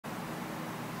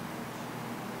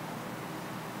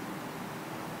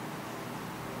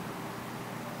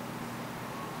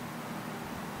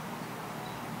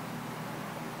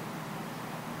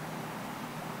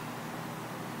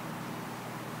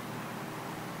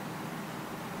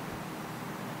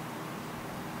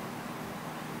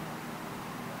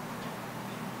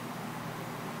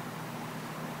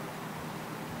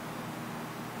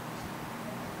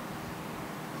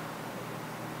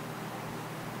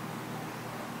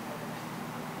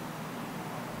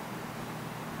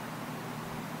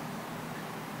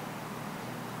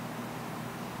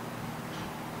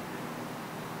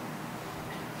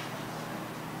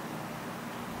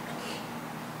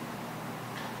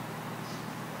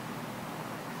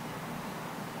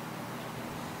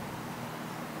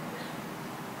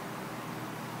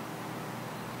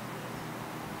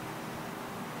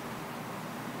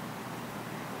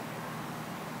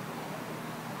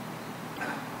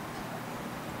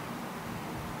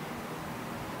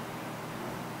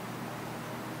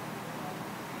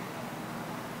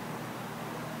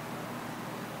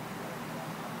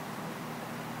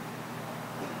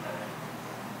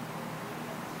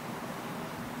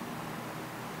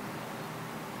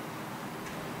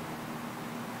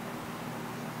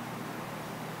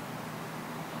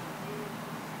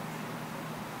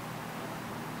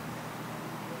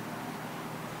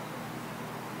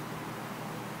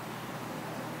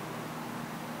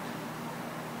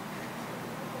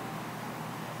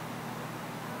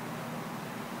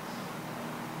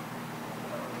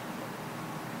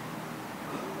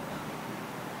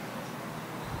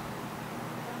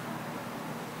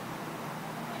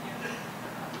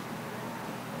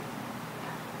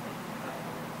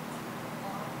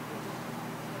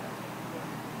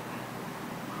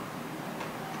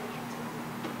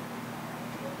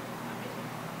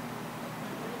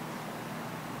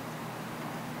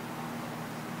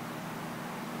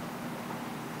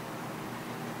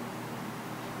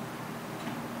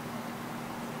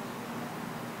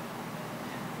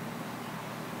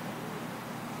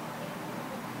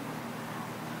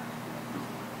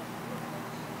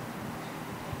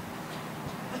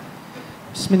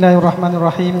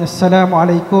Bismillahirrahmanirrahim.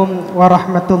 Assalamualaikum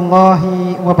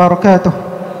warahmatullahi wabarakatuh.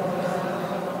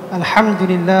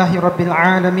 Alhamdulillahi rabbil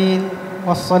alamin.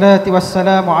 Wassalatu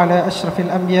wassalamu ala ashrafil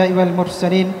anbiya'i wal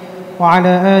mursalin wa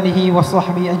ala alihi wa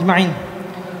sahbihi ajma'in.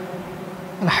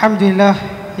 Alhamdulillah,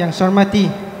 yang saya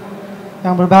hormati,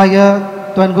 yang berbahagia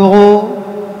Tuan Guru,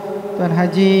 Tuan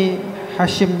Haji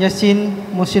Hashim Jasin,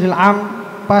 Musyiril Am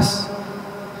PAS,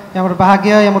 yang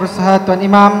berbahagia yang berusaha Tuan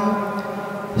Imam,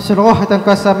 seluruh tuan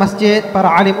kuasa masjid, para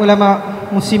alim ulama,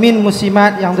 muslimin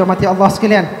muslimat yang dirahmati Allah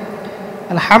sekalian.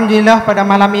 Alhamdulillah, pada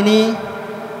malam ini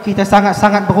kita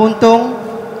sangat-sangat beruntung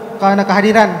kerana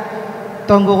kehadiran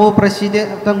Tuan Guru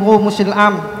Presiden, Tuan Guru Musyiril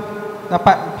Am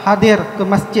dapat hadir ke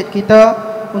masjid kita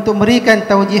untuk memberikan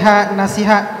taujihat,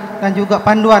 nasihat dan juga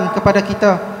panduan kepada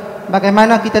kita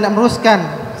bagaimana kita nak meneruskan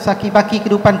saki-baki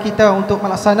kehidupan kita untuk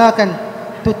melaksanakan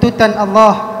tuntutan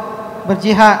Allah,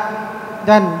 berjihad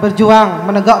dan berjuang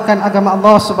menegakkan agama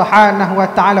Allah Subhanahu wa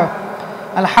taala.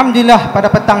 Alhamdulillah,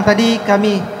 pada petang tadi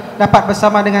kami dapat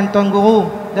bersama dengan Tuan Guru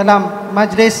dalam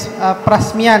majlis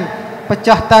perasmian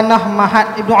pecah tanah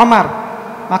Mahat Ibnu Umar.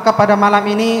 Maka pada malam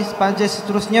ini majlis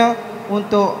seterusnya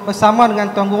untuk bersama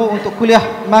dengan Tuan Guru untuk kuliah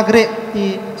maghrib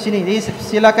di sini. Jadi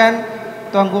silakan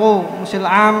Tuan Guru Musyiril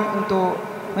Am untuk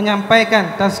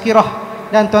menyampaikan tazkirah.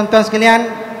 Dan tuan-tuan sekalian,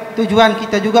 tujuan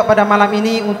kita juga pada malam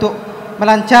ini untuk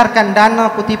melancarkan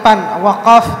dana kutipan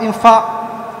wakaf infak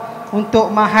untuk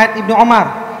Mahat Ibnu Umar,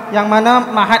 yang mana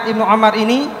Mahat Ibnu Umar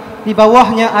ini di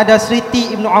bawahnya ada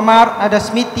Seriti Ibnu Umar, ada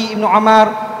Smiti Ibnu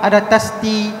Umar, ada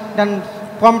Tasti dan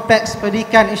kompleks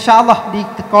pendidikan insya-Allah di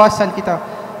kawasan kita.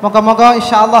 Moga-moga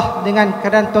insya-Allah dengan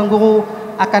keadaan Tuan Guru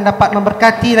akan dapat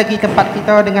memberkati lagi tempat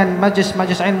kita dengan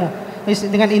majlis-majlis ilmu.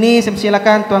 Dengan ini saya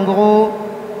silakan Tuan Guru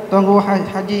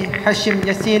Haji Hashim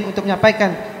Jasin untuk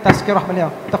menyampaikan tazkirah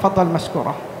beliau. Tafadhal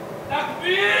mashkurah.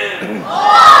 Takbir.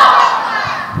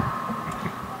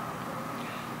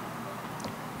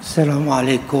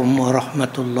 Assalamualaikum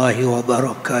warahmatullahi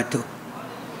wabarakatuh.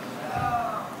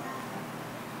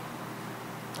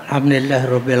 Alhamdulillah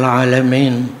rabbil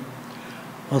alamin.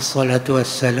 Wassalatu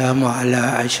wassalamu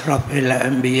ala ashrafil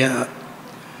anbiya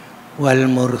wal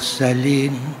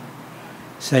mursalin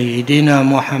Sayyidina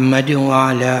Muhammad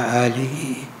wa ala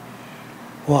alihi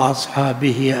wa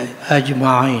ashabihi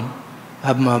ajma'in.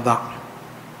 Amma ba'd.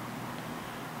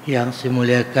 Yang saya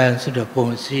muliakan sudah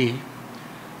pengurusi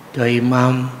Tuan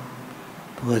Imam,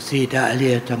 pengurusi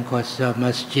Da'liyah Tuan Kuasa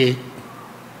Masjid,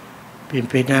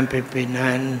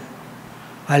 pimpinan-pimpinan,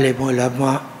 alim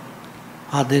ulama,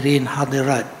 hadirin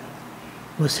hadirat,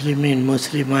 muslimin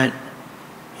muslimat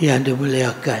yang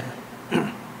dimuliakan.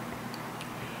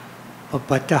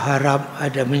 Pepatah Arab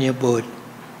ada menyebut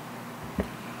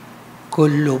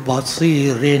kullu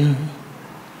basirin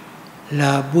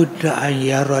la budda an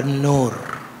yara an-nur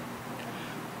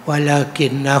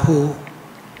walakinnahu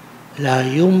la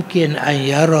yumkin an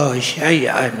yara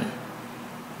syai'an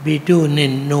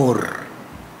bidunin nur.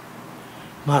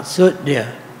 Maksud dia,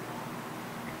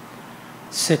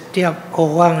 setiap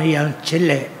orang yang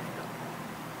jelek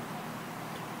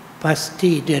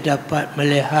pasti dia dapat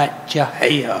melihat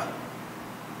cahaya,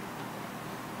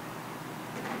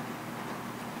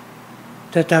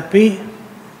 tetapi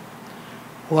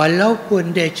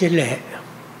walaupun dia jelek,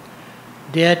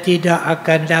 dia tidak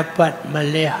akan dapat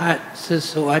melihat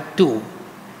sesuatu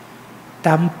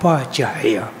tanpa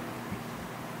cahaya.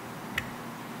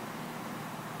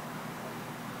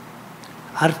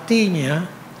 Artinya,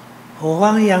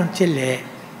 orang yang jelek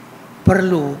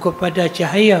perlu kepada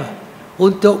cahaya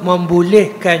untuk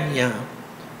membolehkannya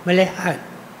melihat.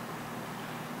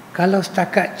 Kalau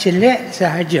setakat jelek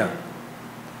sahaja,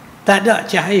 tak ada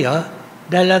cahaya,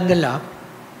 dalam gelap,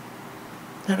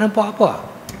 tak nampak apa.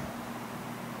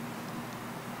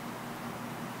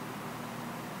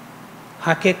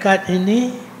 Hakikat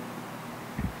ini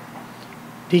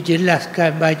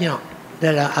dijelaskan banyak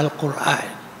dalam Al-Quran.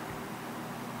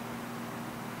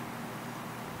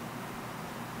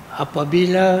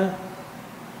 Apabila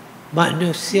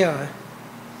manusia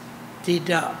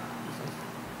tidak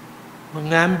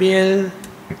mengambil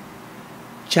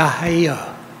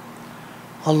cahaya,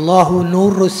 Allahu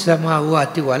nurus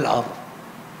samawati wal ard.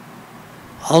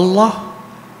 Allah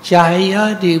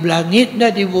cahaya di langit dan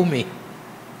di bumi.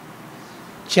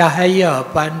 Cahaya,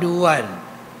 panduan,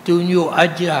 tunjuk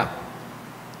ajar,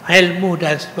 ilmu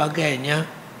dan sebagainya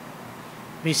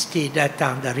mesti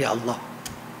datang dari Allah.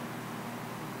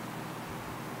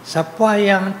 Siapa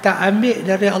yang tak ambil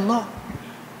dari Allah,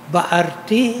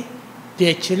 berarti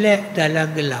dia celak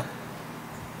dalam gelap.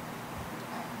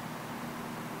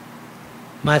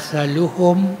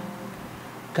 Masaluhum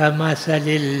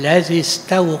kamasalil lazi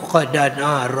istawqada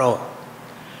nara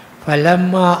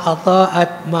falamma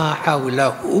adaat ma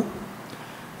hawlahu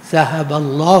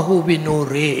zahaballahu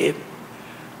binurihim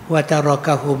wa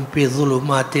tarakahum fi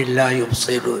dhulumatin la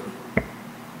yubsirun.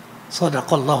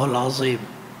 Sadaqallahul azim.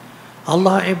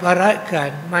 Allah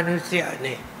ibaratkan manusia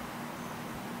ni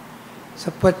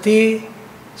seperti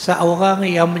seorang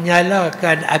yang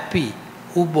menyalakan api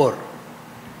ubur.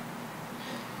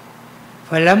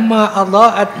 Falamma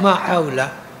adaat ma hawla,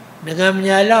 dengan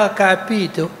menyalakan api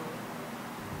itu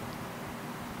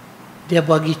dia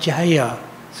bagi cahaya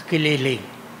sekeliling.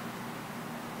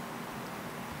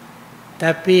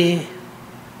 Tapi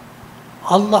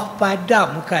Allah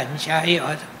padamkan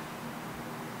cahaya itu.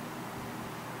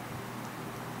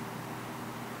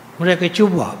 Mereka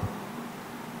cuba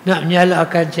nak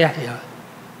menyalakan cahaya,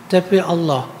 tapi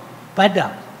Allah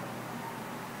padam.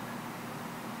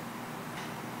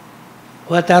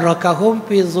 Wa tarakahum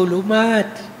fi zulumat.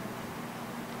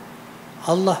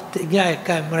 Allah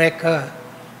tinggalkan mereka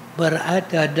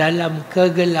berada dalam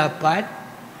kegelapan,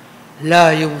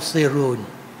 la yubsirun,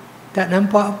 tak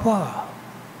nampak apa.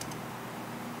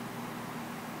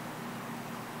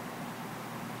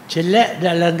 Celak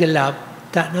dalam gelap,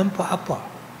 tak nampak apa.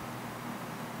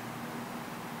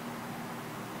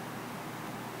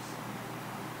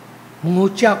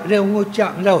 Mengucap dia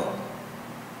tau.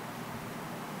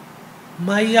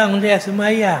 Mayang dia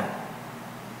semayang.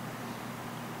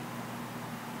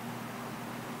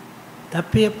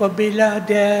 Tapi apabila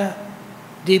dia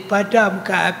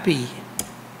dipadamkan api,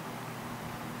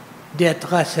 dia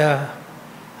terasa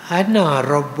ana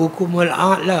rabbukumul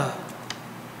a'la.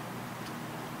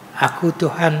 Aku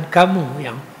Tuhan kamu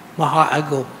yang maha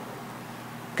agung.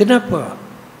 Kenapa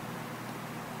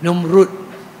Namrud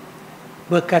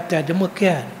berkata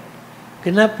demikian?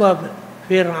 Kenapa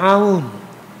Fir'aun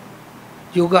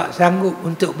juga sanggup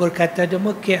untuk berkata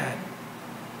demikian?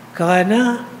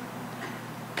 Kerana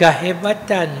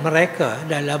kehebatan mereka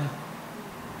dalam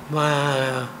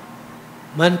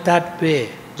mentadbir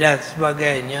dan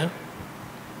sebagainya,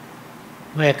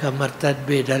 mereka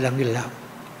mertadbir dalam gelap.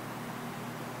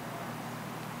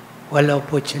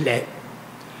 Walaupun celak.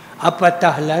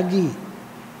 Apatah lagi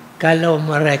kalau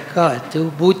mereka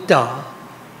tu buta,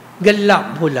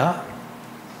 gelap pula,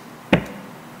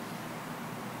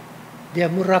 dia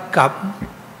murakab.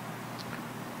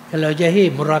 Kalau jahil,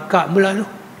 murakab pula tu.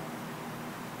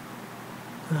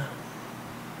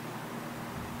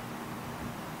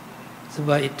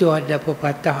 Sebab itu ada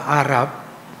pepatah Arab,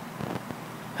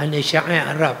 ada syair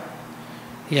Arab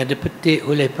yang dipetik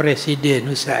oleh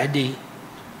Presiden Usaidi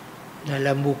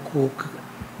dalam buku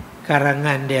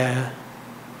karangan dia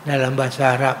dalam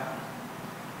bahasa Arab,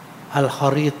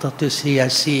 Al-Kharitatu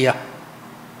Siyasiyah,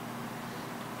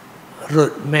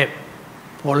 roadmap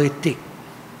politik.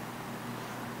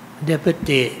 Dia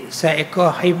petik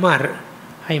seekor himar.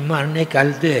 Himar ni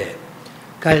kalde.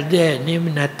 Kalde ni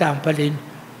binatang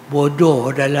paling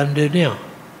bodoh dalam dunia.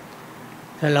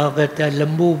 Kalau kata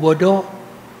lembu bodoh,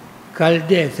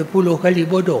 kalde 10 kali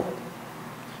bodoh.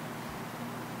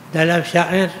 Dalam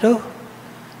syair tu,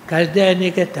 kalde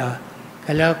ni kata,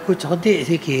 kalau aku cerdik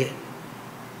sikit,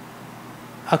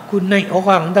 aku naik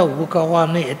orang tau, bukan orang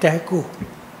naik atas aku.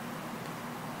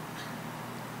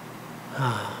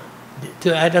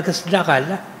 Itu ada kesedaran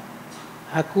lah.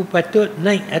 Aku patut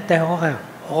naik atas orang.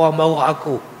 Orang bawa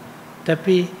aku.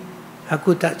 Tapi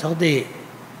aku tak cerdik.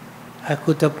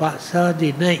 Aku terpaksa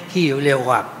dinaiki oleh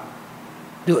orang.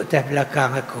 Duduk atas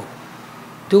belakang aku.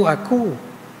 Tu aku.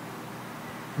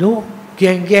 No,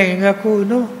 geng-geng aku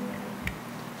no.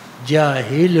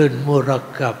 Jahilun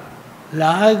murakkab.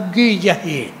 Lagi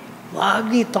jahil.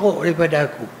 Lagi teruk daripada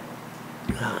aku.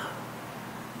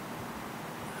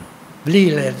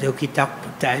 Belilah tu kitab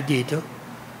tadi tu.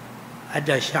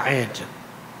 Ada syair tu.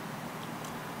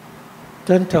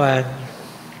 Tuan-tuan,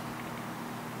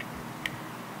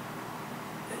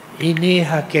 ini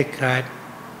hakikat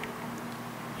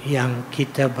yang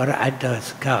kita berada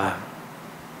sekarang.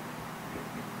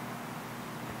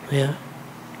 Ya.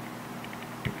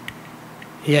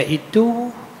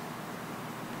 Iaitu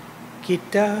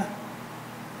kita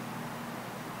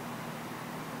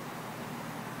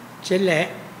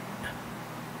celak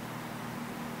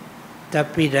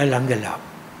tapi dalam gelap.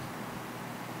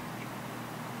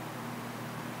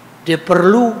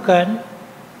 Diperlukan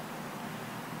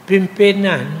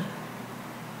pimpinan,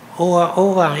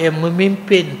 orang-orang yang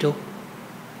memimpin tu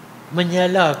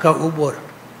menyalakan ubur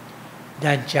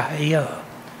dan cahaya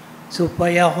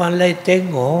supaya orang lain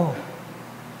tengok,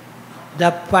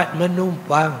 dapat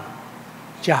menumpang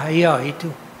cahaya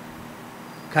itu.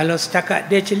 Kalau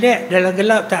setakat dia celak dalam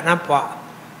gelap tak nampak,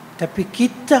 tapi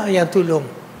kita yang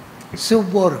tolong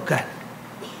suburkan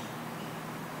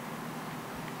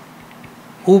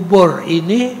ubur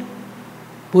ini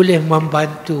boleh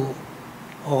membantu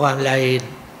orang lain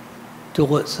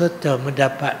turut serta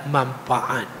mendapat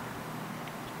manfaat.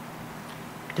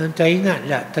 Tuan-tuan ingat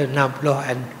tak tahun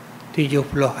 60-an,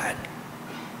 70-an?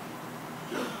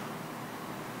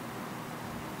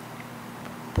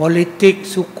 Politik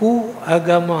suku,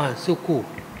 agama suku.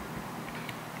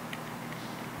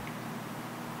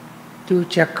 Tu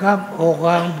cakap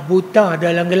orang buta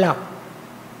dalam gelap.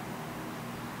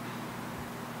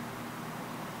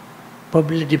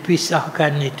 Apabila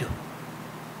dipisahkan itu.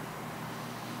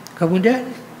 Kemudian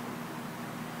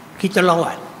kita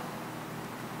lawan.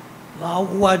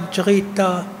 Lawan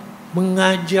cerita,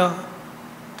 mengajar.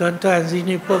 Tuan-tuan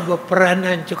sini pun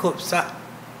berperanan cukup besar.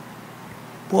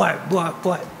 Buat.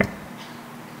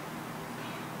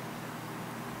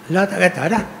 Allah tak kata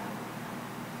dah.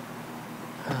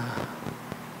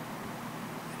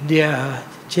 Dia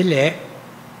jelek,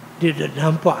 dia dah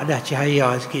nampak dah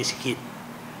cahaya sikit-sikit.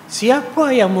 Siapa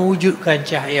yang mewujudkan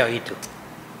cahaya itu?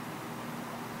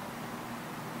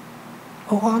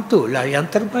 Orang tu lah yang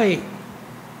terbaik.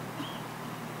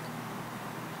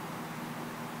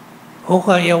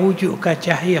 Orang yang wujudkan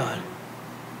cahaya.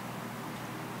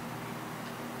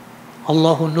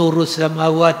 Allahu nurus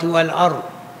samawati wal ard.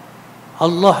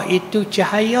 Allah itu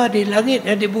cahaya di langit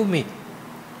dan di bumi.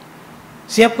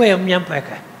 Siapa yang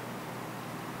menyampaikan?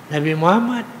 Nabi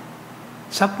Muhammad.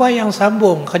 Siapa yang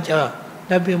sambung kerja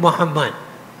Nabi Muhammad?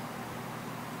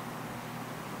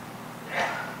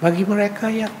 Bagi mereka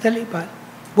yang terlibat,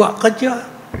 buat kerja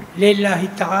lillahi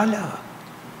ta'ala.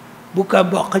 Bukan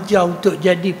buat kerja untuk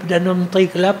jadi Perdana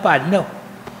Menteri ke-8 tau.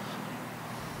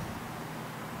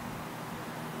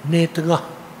 Ni tengah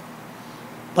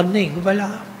pening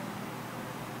kepala.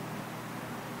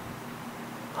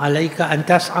 Alaika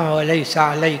antas'a wa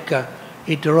laysa alaika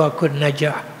idrakun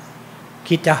najah.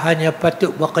 Kita hanya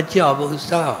patut bekerja,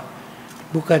 berusaha.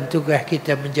 Bukan tugas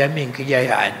kita menjamin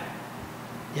kejayaan.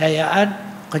 Kejayaan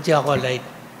kerja orang lain.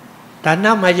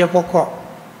 Tanam aja pokok.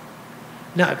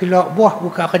 Nak keluar buah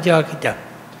bukan kerja kita.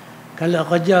 Kalau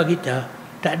kerja kita,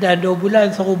 tak ada 2 bulan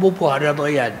suruh berbuah dalam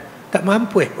berian. Tak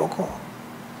mampu pokok.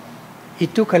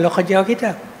 Itu kalau kerja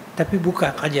kita. Tapi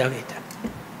bukan kerja kita.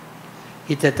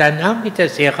 Kita tanam, kita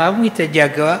siram, kita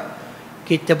jaga,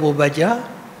 kita berbaja,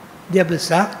 dia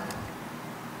besar.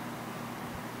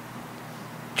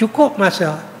 Cukup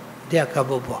masa, dia akan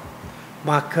berbuah.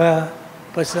 Maka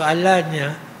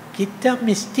persoalannya, kita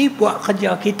mesti buat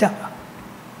kerja kita.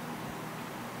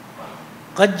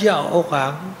 Kerja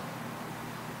orang,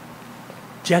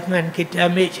 jangan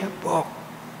kita ambil campur.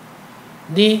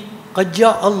 Ni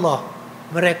kerja Allah,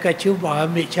 mereka cuba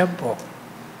ambil campur.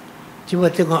 Cuba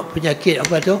tengok penyakit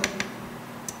apa tu?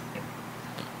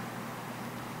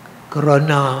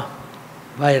 Corona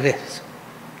virus.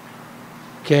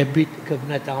 Kabit ke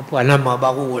binatang apa, nama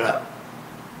baru lah.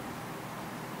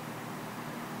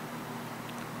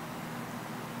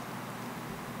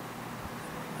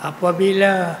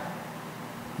 Apabila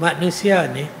manusia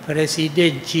ni,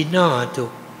 Presiden China tu,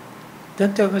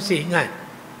 tuan-tuan masih ingat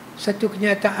satu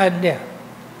kenyataan dia.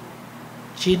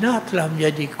 China telah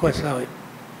menjadi kuasa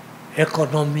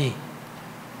ekonomi,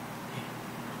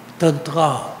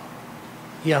 tentera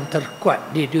yang terkuat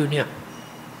di dunia,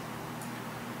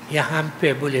 yang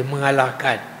hampir boleh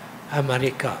mengalahkan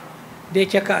Amerika. Dia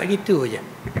cakap gitu je.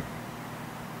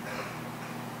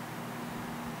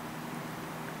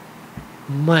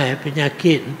 Mai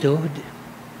penyakit tu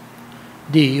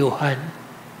di Wuhan,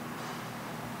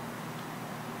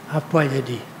 apa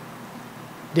jadi?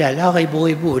 Dia lah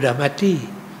ribu-ribu dah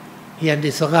mati. Yang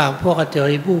diserang pun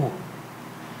ratus-ribu.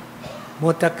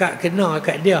 Mau takat kena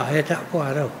kat dia tak apa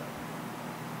tau.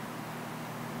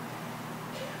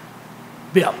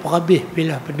 Biar habis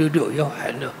bila penduduk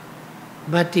Wuhan tu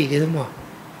mati ke semua.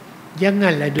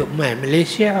 Janganlah duk main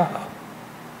Malaysia.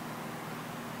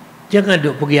 Jangan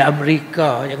duk pergi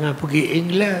Amerika, jangan pergi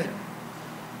England.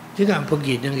 Jangan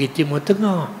pergi negeri Timur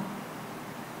Tengah.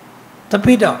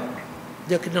 Tapi tak,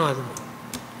 dia kena semua.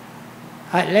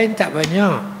 Hal lain tak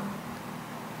banyak.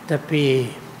 Tapi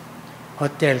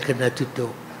hotel kena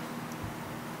tutup.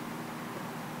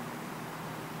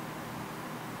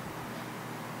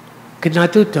 Kena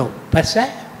tutup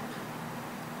pasal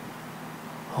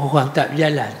orang tak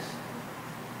berjalan.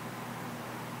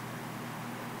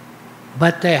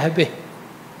 Batai habis.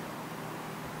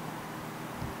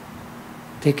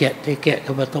 Tiket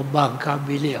kapal terbang ke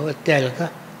bilik hotel ke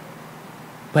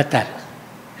batal.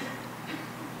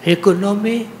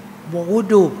 Ekonomi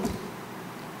berudum.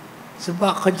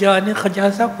 Sebab kerja ni kerja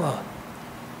siapa?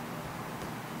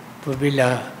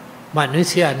 Apabila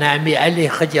manusia nak ambil alih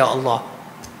kerja Allah,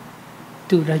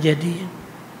 itu dah jadi.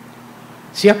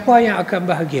 Siapa yang akan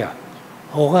bahagia?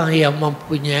 Orang yang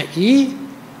mempunyai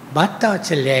mata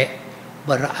celek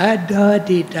berada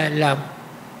di dalam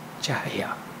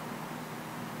cahaya.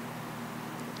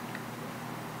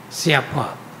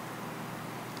 Siapa?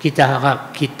 Kita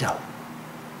harap kita.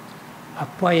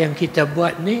 Apa yang kita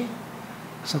buat ni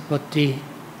seperti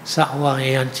seorang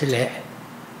yang celek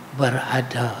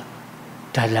berada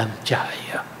dalam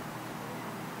cahaya.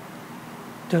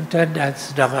 Tuan-tuan dan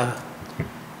saudara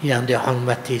yang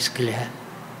dihormati sekalian,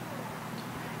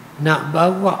 nak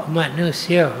bawa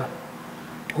manusia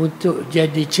untuk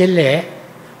jadi celek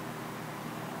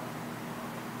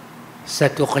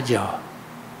satu kerja.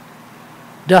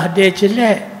 Dah dia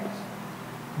celek,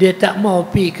 dia tak mau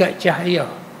pergi kat cahaya,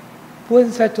 pun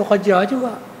satu kerja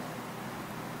juga.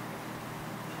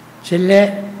 Celek,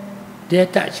 dia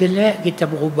tak celek, kita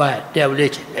berubat, dia boleh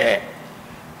celek.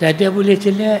 Dan dia boleh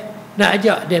celek, nak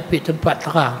ajak dia pergi tempat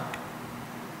terang,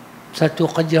 satu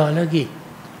kerja lagi.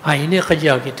 Ini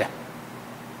kerja kita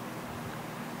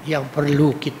yang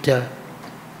perlu kita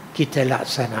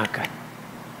laksanakan.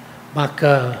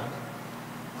 Maka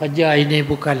kerja ini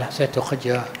bukanlah satu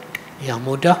kerja yang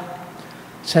mudah,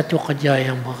 satu kerja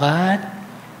yang berat,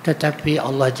 tetapi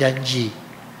Allah janji,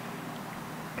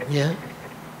 ya,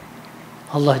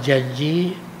 Allah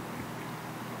janji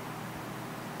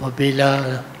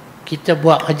apabila kita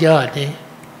buat kerja ni,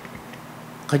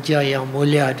 kerja yang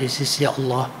mulia di sisi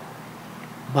Allah,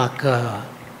 maka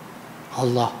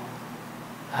Allah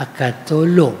akan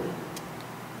tolong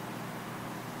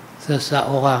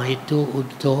seseorang itu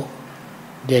untuk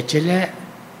dia celek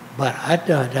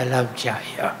berada dalam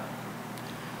cahaya.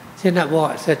 Saya nak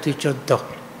bawa satu contoh.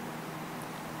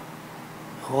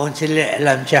 Orang celek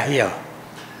dalam cahaya.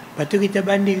 Lepas tu kita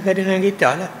bandingkan dengan kita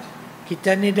lah.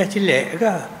 Kita ni dah celek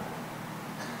ke?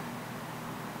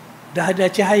 Dah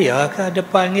ada cahaya ke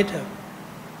depan kita?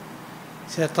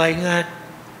 Saya teringat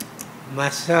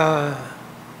masa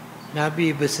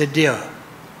Nabi bersedia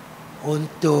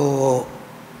untuk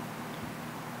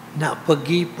nak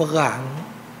pergi perang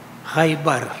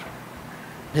Khaybar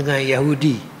dengan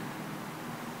Yahudi.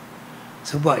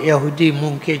 Sebab Yahudi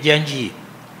mungkin janji.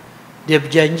 Dia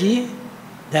berjanji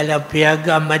dalam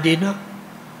piagam Madinah,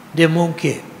 dia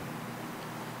mungkin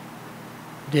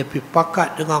dia pergi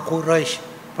pakat dengan Quraisy,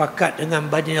 pakat dengan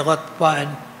Bani Ghatfan,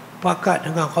 pakat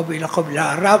dengan kabilah-kabilah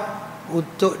Arab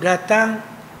untuk datang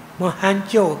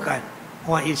menghancurkan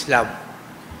orang Islam.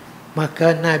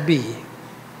 Maka Nabi,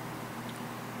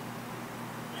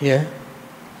 ya,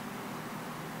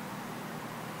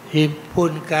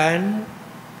 himpunkan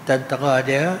tentera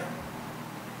dia.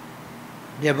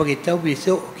 Dia beritahu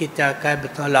besok kita akan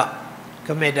bertolak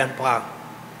ke medan perang.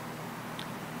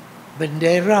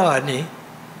 Bendera ni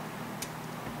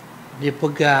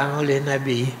dipegang oleh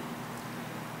Nabi.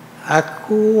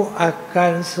 Aku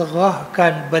akan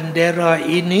serahkan bendera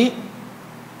ini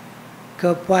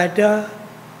kepada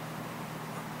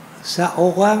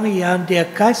seorang yang dia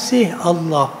kasih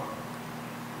Allah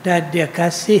dan dia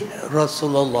kasih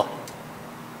Rasulullah.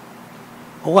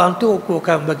 Orang tu aku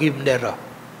akan bagi bendera.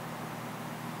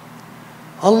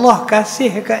 Allah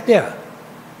kasih kat dia,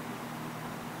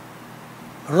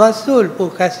 Rasul pun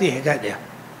kasih kat dia.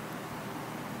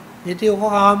 Jadi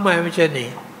orang ramai macam ni,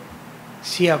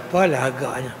 siapalah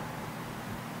agaknya.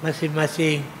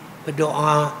 Masing-masing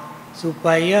berdoa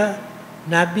supaya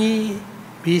Nabi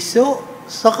besok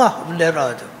serah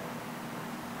bendera tu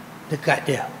dekat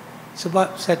dia.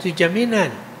 Sebab satu jaminan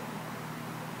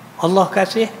Allah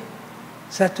kasih,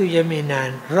 satu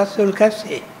jaminan Rasul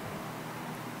kasih.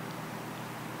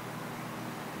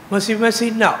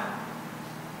 Masing-masing nak,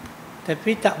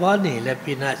 tapi tak berani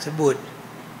lebih nak sebut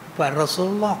kepada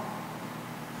Rasulullah.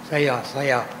 Saya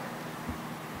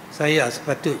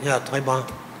sepatutnya terima.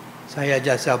 Saya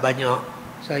jasa banyak.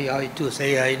 Saya itu,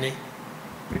 saya ini.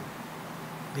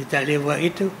 Dia tak boleh buat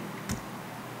itu.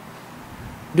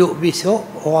 Duk besok,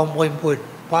 orang berimpun.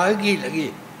 Pagi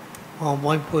lagi, orang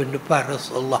berimpun depan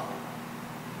Rasulullah.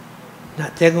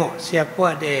 Nak tengok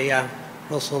siapa dia yang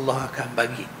Rasulullah akan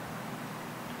bagi.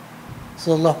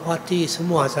 Rasulullah perhati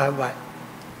semua sahabat.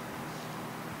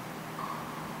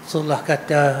 Rasulullah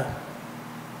kata,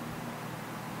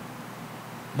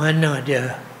 mana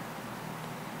dia?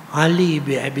 Ali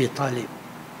bin Abi Talib.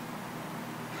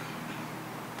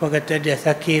 Apa kata dia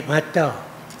sakit mata,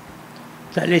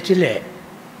 tak boleh celek.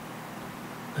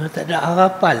 Tak ada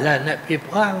harapan lah nak pergi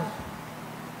perang.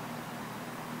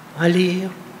 Ali,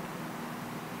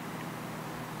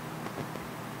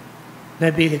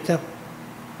 Nabi kata,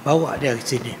 bawa dia ke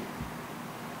sini.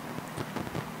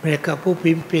 Mereka pun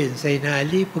pimpin Sayyidina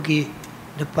Ali pergi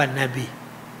depan Nabi.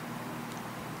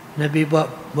 Nabi buat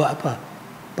apa?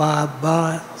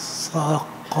 Fabasaqa.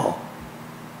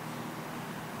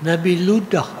 Nabi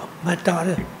ludah mata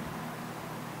dia.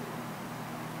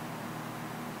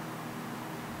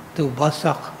 Tu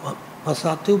basak.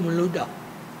 Basak tu meludah.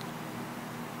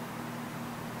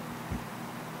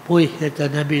 Puih kata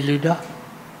Nabi ludah.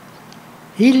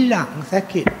 Hilang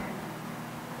sakit.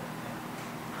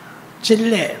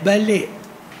 Celek balik.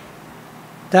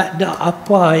 Tak ada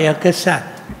apa yang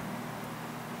kesan.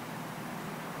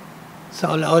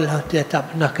 Seolah-olah dia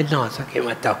tak pernah kena sakit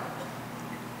mata.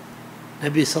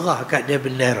 Nabi serah kat dia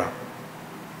bendera.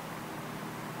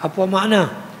 Apa makna?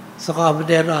 Serah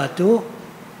bendera tu,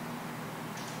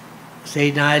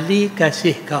 Sayyidina Ali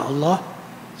kasihkan Allah,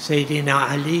 Sayyidina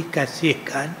Ali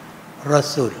kasihkan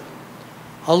Rasul.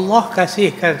 Allah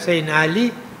kasihkan Sayyidina Ali,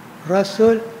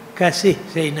 Rasul kasih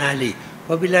Sayyidina Ali.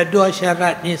 Apabila dua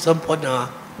syarat ni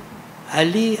sempurna,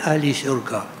 Ali ahli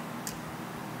syurga.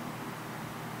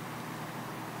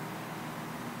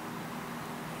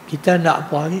 Kita nak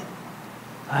apa lagi?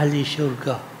 Ahli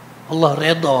syurga. Allah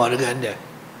redha dengan dia.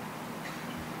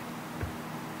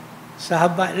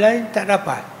 Sahabat lain tak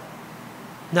dapat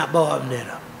nak bawa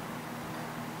bendera.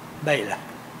 Baiklah.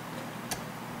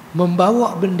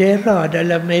 Membawa bendera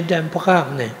dalam medan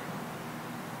perang ni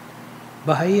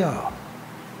bahaya.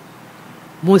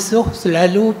 Musuh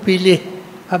selalu pilih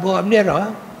bawa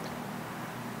bendera.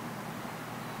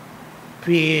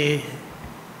 Pergi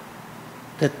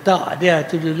letak dia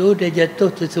tu dulu, dia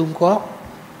jatuh tersungkur.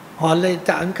 Orang lain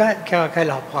tak angkat, kira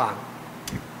kalah perang.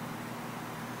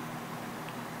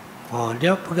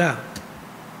 Dia pegang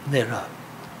bendera.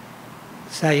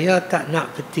 Saya tak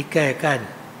nak petikaikan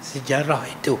sejarah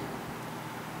itu.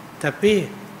 Tapi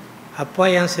apa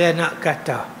yang saya nak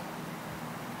kata,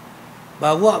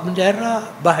 bawa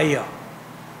bendera bahaya.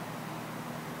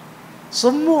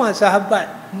 Semua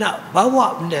sahabat nak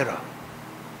bawa bendera.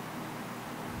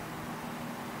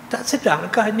 Tak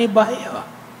sedangkah ini bahaya?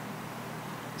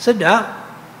 Sedang.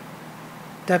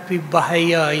 Tapi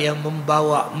bahaya yang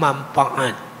membawa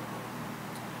manfaat,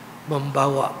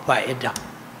 membawa faedah.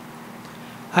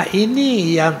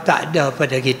 Ini yang tak ada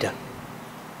pada kita.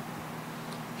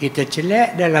 Kita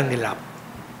celak dalam gelap.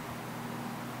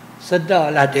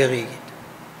 Sedarlah diri kita.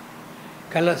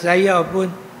 Kalau saya pun,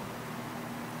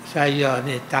 saya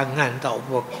ni tangan tak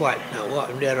apa kuat nak bawa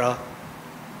bendera.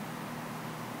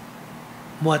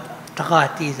 Muat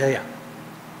terhati saya.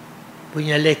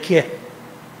 Punya lekeh.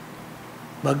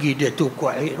 Bagi dia tu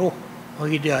kuat roh.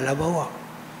 Bagi dia lah bawa.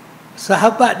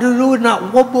 Sahabat dulu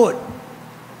nak robot.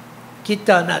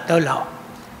 Kita nak tolak.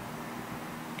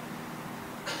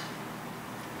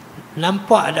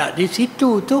 Nampak tak di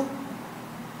situ tu?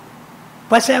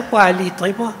 Pasal apa Ali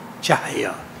terima?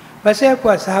 Cahaya. Pasal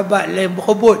apa sahabat lain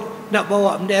berebut nak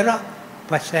bawa bendera?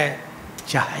 Pasal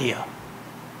cahaya.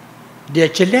 Dia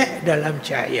celak dalam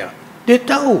cahaya. Dia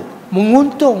tahu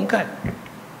menguntungkan.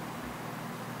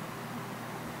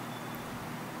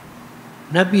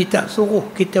 Nabi tak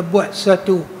suruh kita buat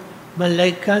satu,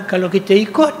 melainkan kalau kita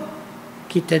ikut,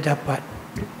 kita dapat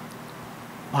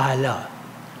pahala,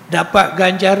 dapat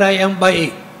ganjaran yang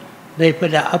baik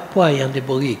daripada apa yang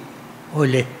diberi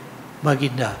oleh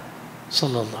baginda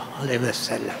sallallahu alaihi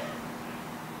wasallam.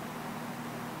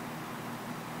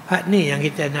 Hak ni yang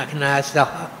kita nak kena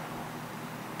asah.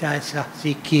 Kita asah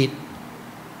sikit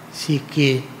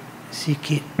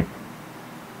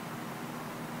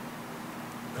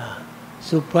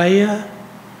supaya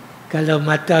kalau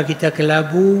mata kita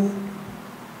kelabu,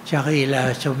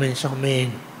 carilah cermin-cermin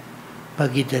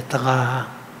bagi dia terang.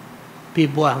 Pergi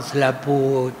buang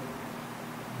selaput,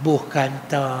 buh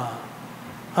kanta,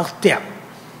 ikhtiar.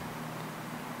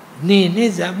 Ni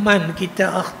zaman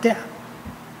kita ikhtiar.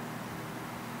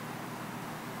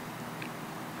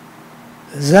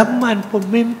 Zaman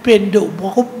pemimpin duk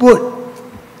berebut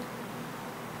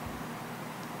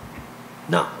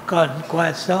nakkan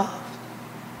kuasa,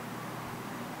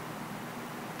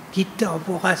 kita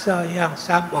pun rasa yang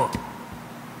sama.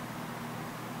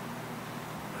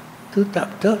 Itu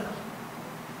tak betul.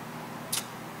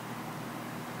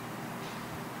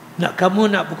 Kamu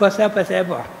nak berkuasa pasal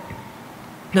apa?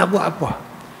 Nak buat apa?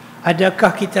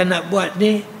 Adakah kita nak buat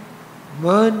ni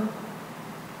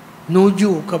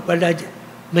menuju kepada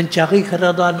mencari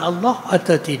keredaan Allah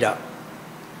atau tidak?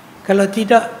 Kalau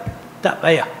tidak, tak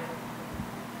payah.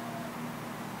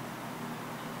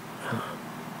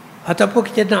 Ataupun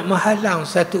kita nak menghalang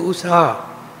satu usaha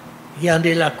yang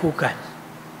dilakukan,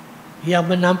 yang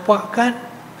menampakkan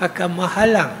akan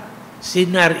menghalang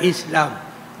sinar Islam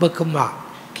berkembang,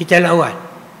 kita lawan.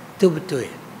 Itu betul.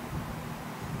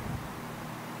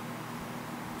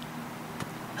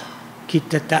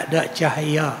 Kita tak ada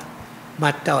cahaya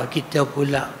mata kita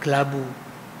pula kelabu.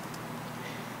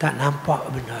 Tak nampak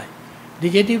benda.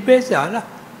 Dia jadi bezalah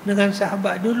dengan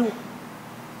sahabat dulu.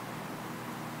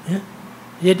 Ya?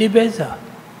 Jadi beza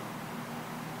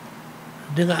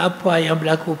dengan apa yang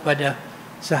berlaku pada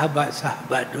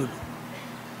sahabat-sahabat dulu.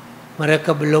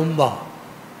 Mereka berlomba.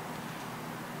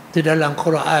 Itu dalam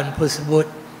Quran pun sebut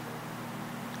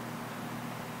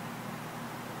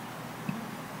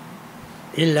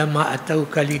illa ma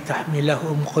atauka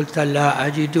litahmilahum qulta la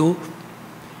ajidu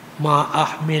ma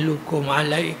ahmilukum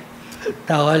alaih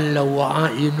tawallaw wa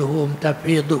a'yunuhum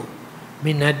tafidu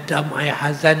min ad-dam'i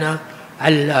hazana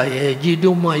alla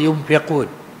yajidu ma yunfiqun.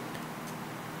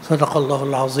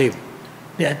 Sadaqallahul azim.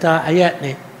 Di atas ayat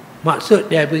ni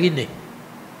maksud dia begini.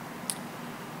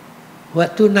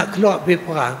 Waktu nak keluar pergi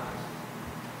perang,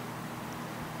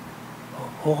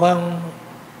 orang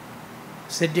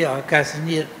sediakan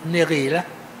sendirilah,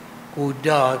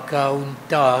 kuda ke,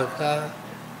 unta ke,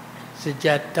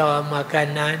 senjata,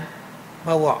 makanan,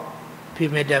 bawa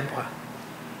pergi medan perang.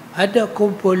 Ada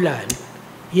kumpulan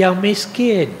yang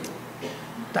miskin,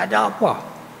 tak ada apa.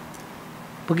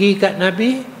 Pergi kat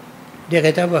Nabi, dia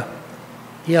kata apa?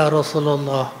 Ya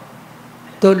Rasulullah,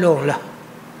 tolonglah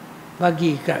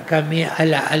bagi kat kami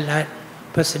alat-alat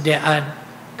persediaan,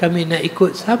 kami nak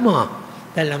ikut sama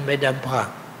dalam medan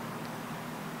perang.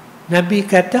 Nabi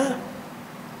kata,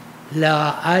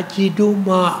 la ajidu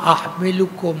ma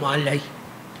ahmilukum alaih.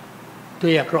 Itu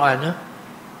ya Quran.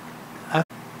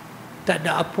 Tak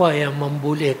ada apa yang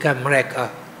membolehkan mereka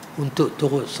untuk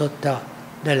turut serta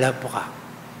dalam perang.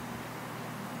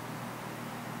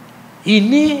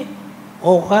 Ini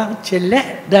orang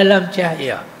celak dalam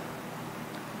cahaya.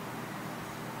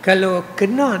 Kalau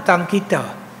kena tang kita,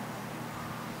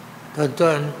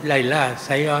 tuan-tuan Laila,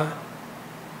 saya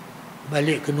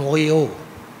balik ke Nurio.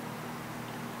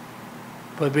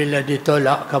 Apabila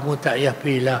ditolak, kamu tak payah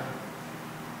pergilah.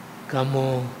 Kamu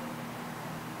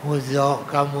uzak,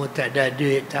 kamu tak ada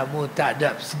duit, kamu tak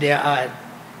ada persediaan.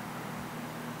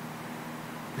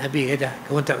 Nabi kata,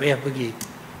 kamu tak payah pergi.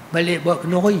 Balik buat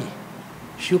kenuri.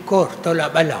 Syukur tolak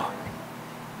bala.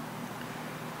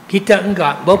 Kita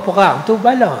anggap berperang tu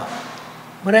bala.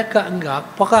 Mereka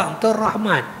anggap perang tu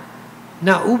rahmat.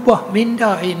 Nak ubah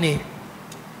minda ini.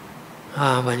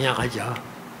 Banyak aja.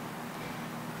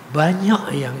 Banyak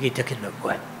yang kita kena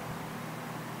buat.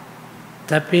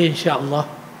 Tapi insya-Allah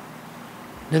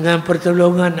dengan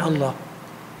pertolongan Allah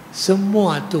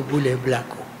semua tu boleh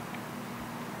berlaku.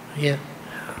 Ya.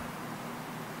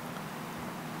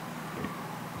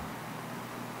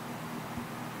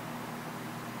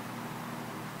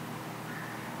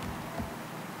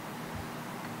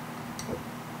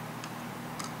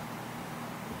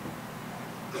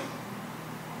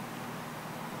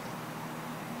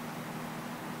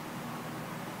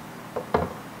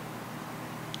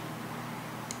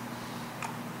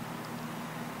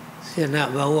 Saya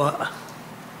nak bawa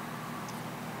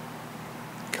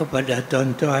kepada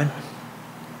tuan-tuan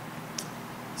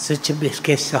secebis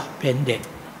kisah pendek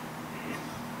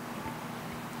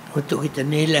untuk kita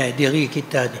nilai diri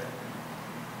kita ni.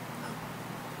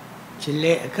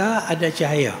 Celik ke ada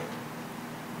cahaya?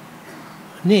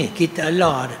 Ni kita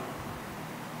Allah.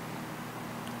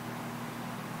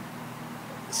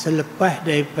 Selepas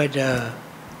daripada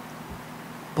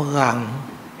perang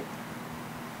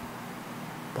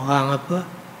apa?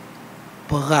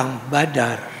 Perang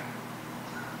Badar.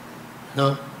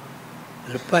 No?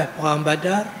 Lepas perang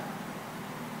Badar,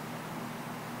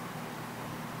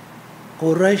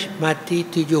 Quraisy mati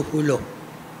 70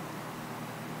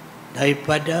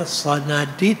 daripada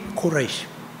sanadid Quraisy.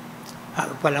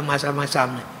 Kepala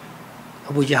masam-masam ni.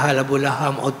 Abu Jahal, Abu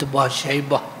Laham, Utbah,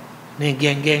 Syaibah. Ni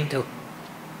geng-geng tu.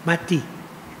 Mati.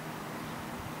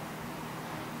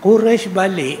 Quraisy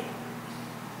balik.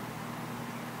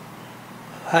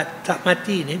 Tak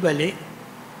mati ni balik,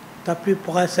 tapi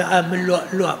perasaan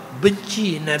meluap-luap,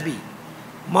 benci Nabi,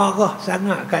 marah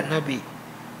sangat kat Nabi,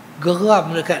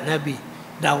 geram dekat Nabi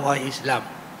dakwah Islam.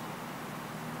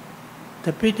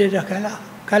 Tapi dia dah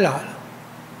kalah.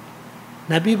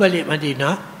 Nabi balik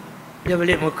Madinah, dia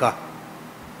balik Mekah.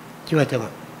 Cuba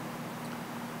tengok.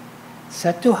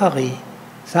 Satu hari,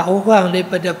 seorang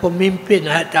daripada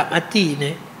pemimpin tak mati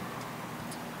ni,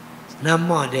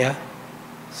 nama dia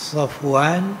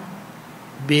Safwan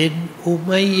bin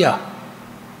Umayyah.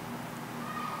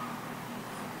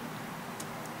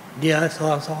 Dia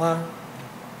seorang-seorang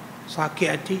sakit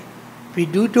hati,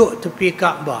 pergi duduk tepi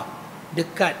Kaabah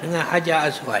dekat dengan Hajar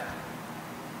Aswad.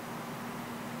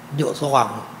 Duduk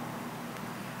seorang.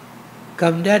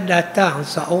 Kemudian datang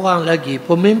seorang lagi,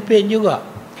 pemimpin juga.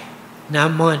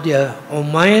 Nama dia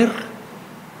Umair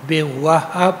bin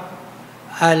Wahab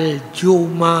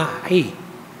Al-Jumahi.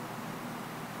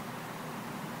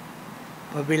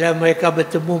 Apabila mereka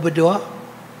bertemu berdua,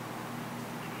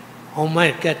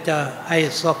 Umair kata, hai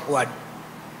Safwan,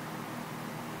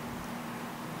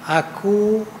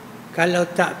 aku kalau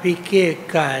tak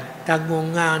fikirkan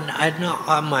tanggungan anak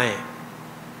ramai,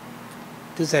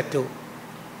 itu satu.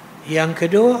 Yang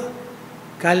kedua,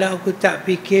 kalau aku tak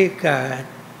fikirkan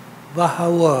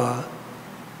bahawa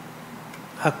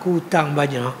aku hutang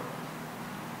banyak,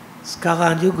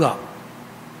 sekarang juga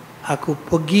aku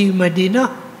pergi Madinah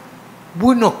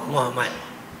bunuh Muhammad.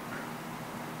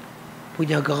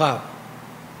 Punya geram.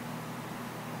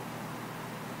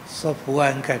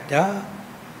 Safwan kata,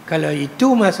 kalau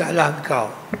itu masalah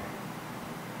kau,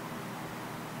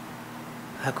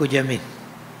 aku jamin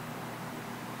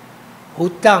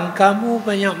hutang kamu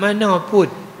banyak mana pun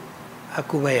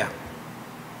aku bayar.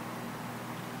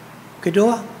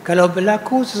 Kedua, kalau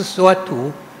berlaku sesuatu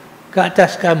ke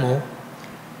atas kamu,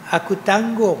 aku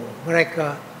tanggung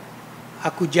mereka,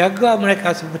 aku jaga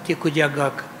mereka seperti aku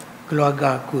jaga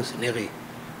keluarga aku sendiri.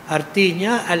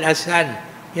 Artinya alasan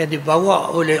yang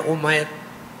dibawa oleh Umair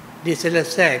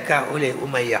diselesaikan oleh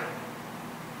Umayyah.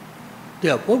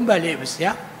 Dia pun balik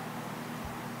bersiap,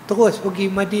 terus pergi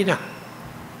Madinah.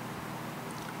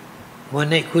 Mau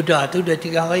naik kuda tu dah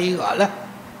 3 hari juga lah,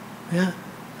 ya.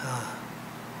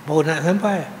 Baru nak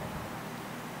sampai.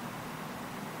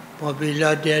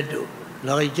 Apabila dia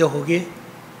lari jauh lagi,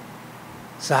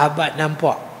 sahabat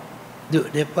nampak,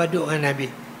 mereka duduk dengan Nabi.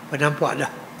 Nampak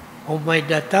dah Umair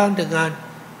datang dengan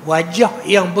wajah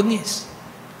yang bengis,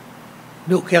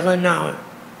 duk kira nak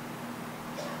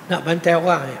bantai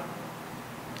orang ya.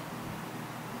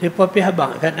 Mereka pergi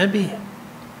habaq kat Nabi.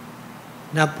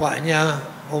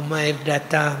 Nampaknya Umair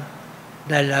datang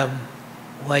dalam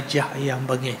wajah yang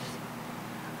bengis.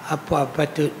 Apa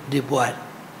patut dibuat?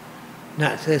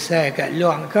 Nak selesai kat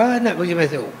luar ke nak pergi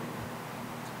masuk?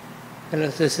 Kalau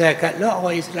selesai kat luar,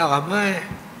 orang Islam ramai.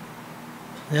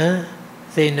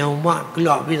 Sayyidina Umar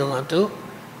keluar bidang tu,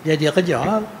 jadi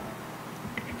kejar.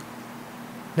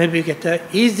 Nabi kata,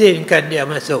 izinkan dia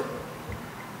masuk.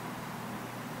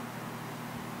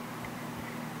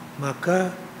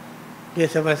 Maka dia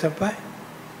sampai-sampai,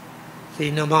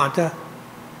 Sayyidina Umar kata,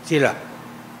 sila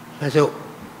masuk,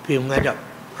 pergi menghadap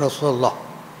Rasulullah.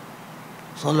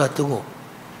 Rasulullah tunggu.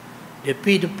 Dia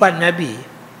pergi depan Nabi.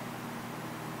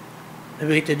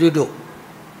 Nabi kata duduk.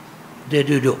 Dia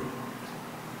duduk.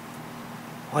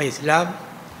 Orang Islam,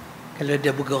 kalau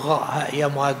dia bergerak hak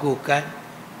yang meragukan,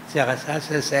 saya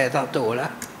rasa saya tak tahu lah.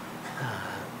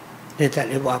 Dia tak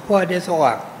boleh buat apa, dia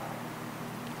seorang.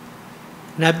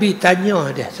 Nabi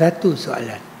tanya dia satu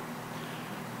soalan.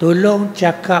 Tolong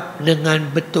cakap dengan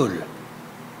betul.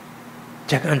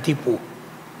 Jangan tipu.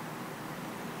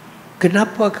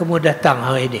 Kenapa kamu datang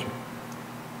hari ini?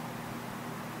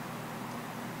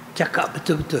 Cakap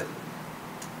betul-betul.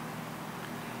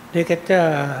 Dia kata,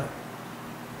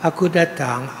 aku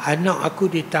datang, anak aku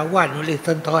ditawan oleh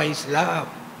tentera Islam.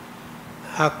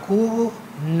 Aku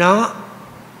nak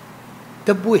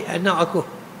tebuih anak aku.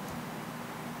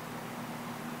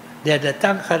 Dia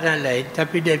datang kerana lain,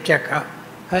 tapi dia cakap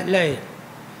hal lain.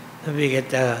 Nabi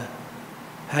kata,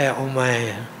 hai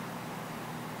Umair,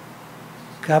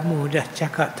 kamu dah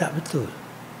cakap tak betul.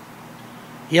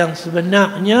 Yang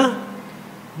sebenarnya,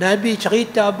 Nabi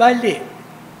cerita balik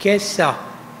kisah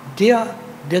dia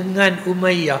dengan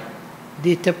Umayyah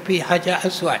di tepi Hajar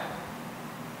Aswad.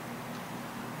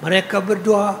 Mereka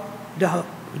berdua dah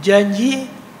janji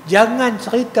jangan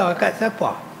cerita kat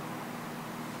siapa.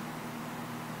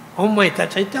 Umair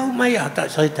tak cerita, Umayyah tak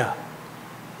cerita.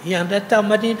 Yang datang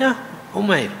Madinah,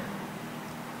 Umair.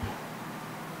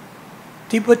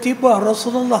 Tiba-tiba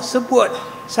Rasulullah sebut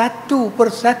satu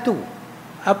persatu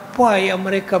apa yang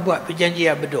mereka buat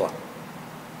perjanjian berdua.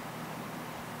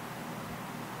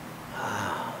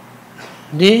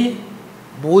 Ni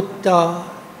buta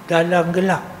dalam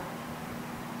gelap.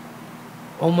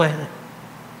 Umair.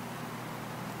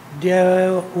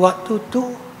 Dia waktu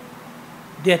tu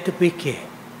dia terfikir.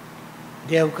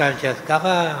 Dia bukan macam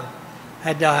sekarang.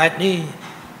 Ada had ni.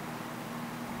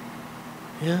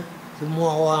 Ya, semua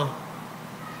orang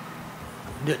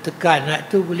duk tekan nak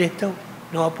tu boleh tahu.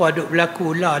 Nak apa duk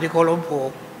berlaku lah di Kuala Lumpur.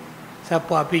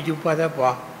 Siapa pergi jumpa siapa.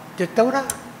 Dia tahu dah.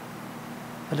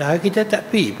 Padahal kita tak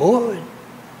pergi pun.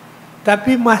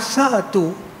 Tapi masa tu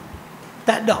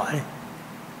tak ada ni.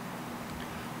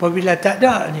 Apabila tak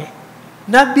ada ni,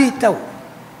 Nabi tahu.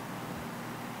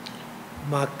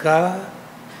 Maka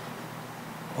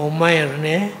Umair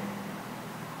ni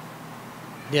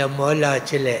dia mula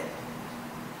celak.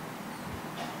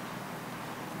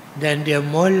 Dan dia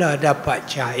mula dapat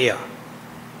cahaya.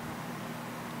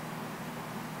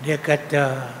 Dia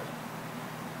kata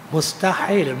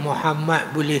mustahil Muhammad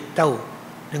boleh tahu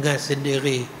dengan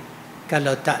sendiri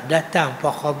kalau tak datang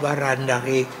perkhabaran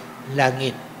dari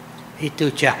langit.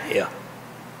 Itu cahaya.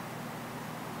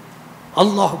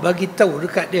 Allah bagi tahu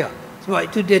dekat dia. Sebab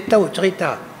itu dia tahu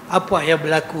cerita apa yang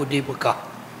berlaku di Mekah.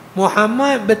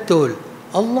 Muhammad betul,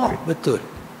 Allah betul.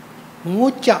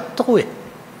 Mengucap terus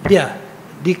dia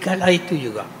di kala itu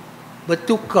juga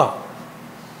bertukar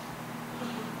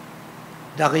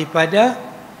daripada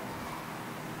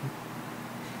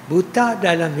buta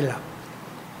dalam gelap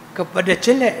kepada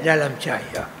celak dalam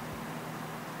cahaya.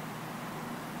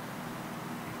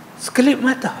 Sekelip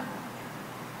mata.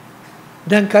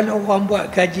 Dan kalau orang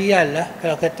buat kajian lah,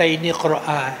 kalau kata ini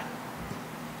Quran,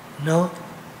 no,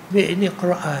 ini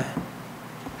Quran,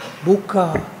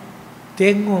 buka,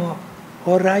 tengok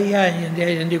huraian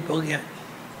yang diberikan,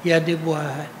 yang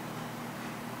dibuat.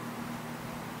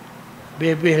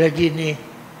 Lebih lagi ni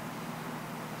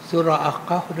surah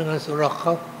Ahqaf dengan surah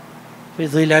Qaf fi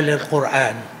zilalil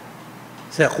Quran,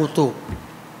 Syekh Qutub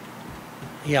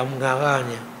yang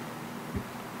mengarangnya.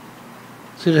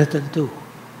 Sudah tentu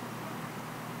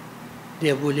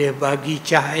dia boleh bagi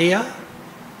cahaya,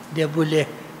 dia boleh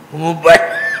mengubah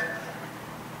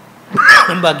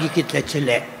bagi kita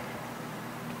celak,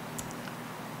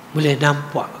 boleh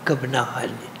nampak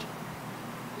kebenaran itu.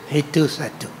 Itu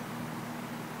satu.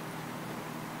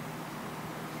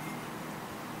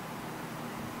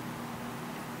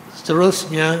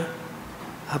 Seterusnya,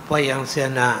 apa yang saya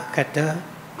nak kata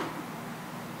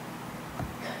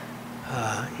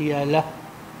ialah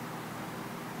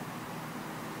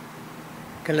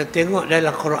kalau tengok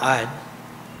dalam Quran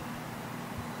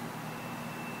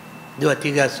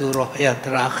 2-3 surah yang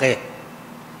terakhir,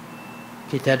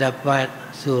 kita dapat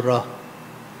surah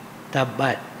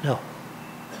Tabat. No.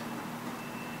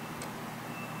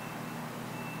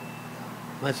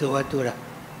 Masuk waktu dah.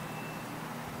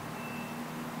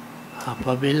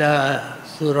 Apabila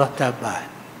surah Tabat,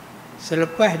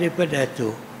 selepas daripada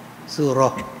itu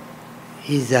surah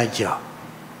An-Najah,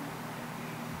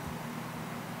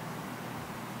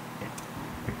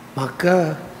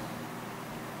 maka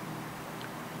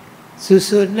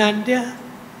susunan dia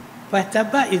lepas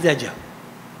Tabat An-Najah,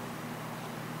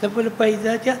 tapi lepas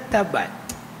An-Najah Tabat.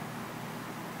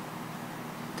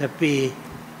 Tapi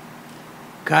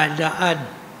keadaan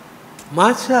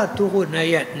masa turun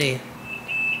ayat ni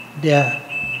dia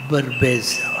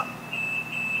berbeza.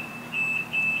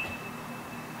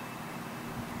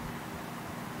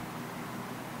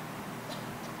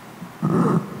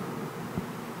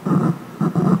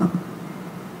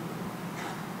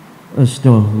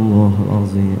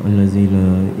 Astaghfirullahalazim allazi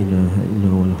la ilaha illa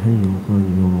huwal hayyul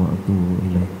qayyum wa atubu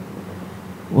ilaih.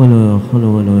 Wa la hawla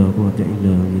wa la quwwata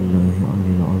illa billahi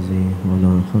al-'aliyyil 'azim. Wa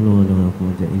la hawla wa la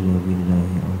quwwata illa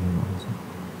billahi al-'aliyyil 'azim.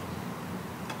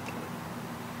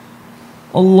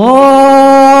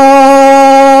 Allahu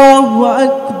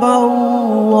akbar,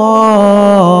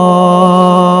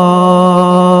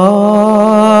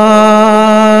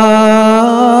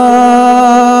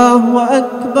 Allahu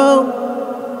akbar,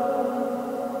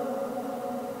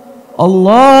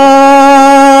 Allahu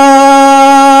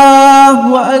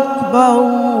akbar,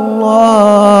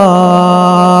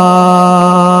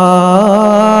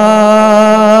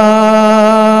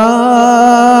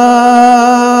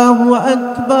 Allahu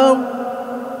akbar.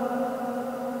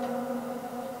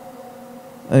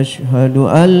 Ashhadu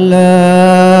an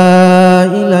la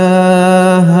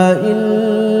ilaha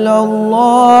illallah.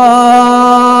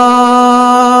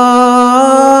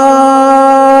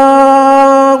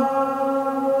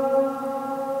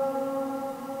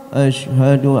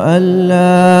 Ashhadu an la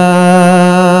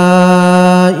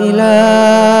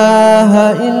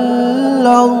ilaha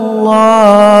illallah.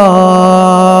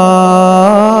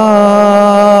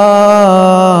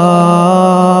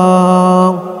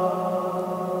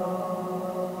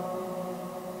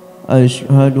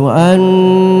 Ashhadu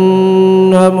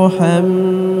anna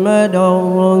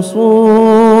Muhammadan Rasulullah.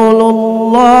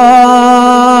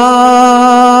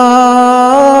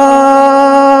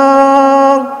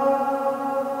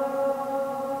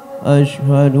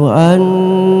 Ashhadu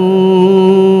anna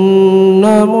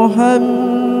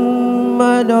Muhammadan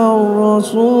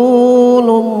Rasulullah.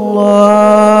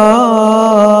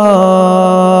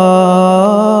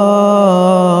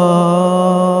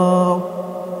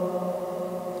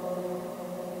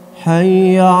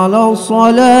 Hayya 'ala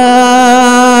salat,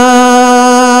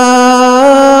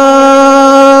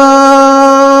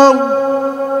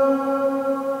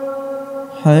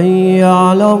 hayya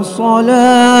 'ala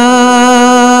salat.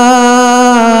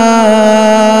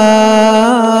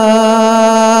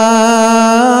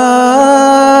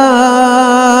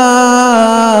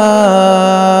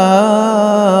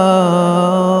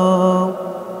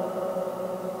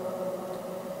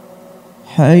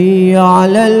 حي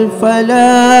على الفلاح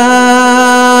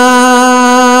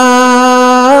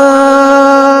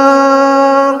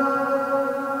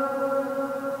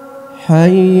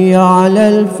حي على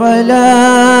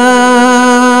الفلاح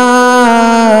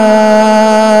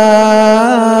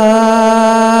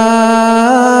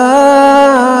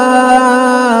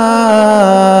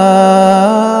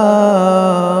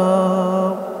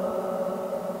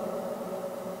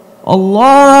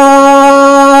الله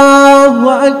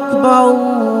أكبر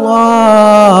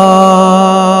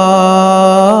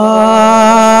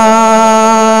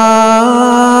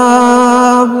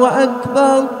الله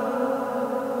أكبر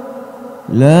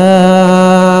لا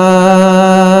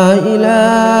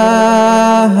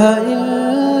إله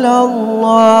إلا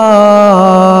الله.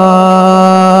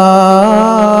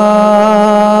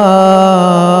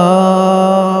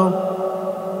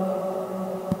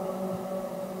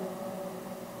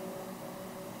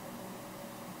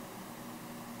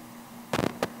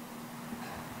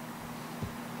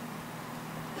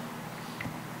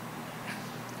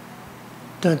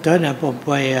 Tuan-tuan dan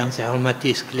puan-puan yang saya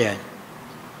hormati sekalian,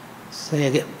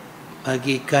 saya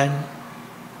bagikan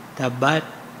tabat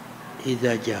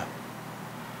izaja.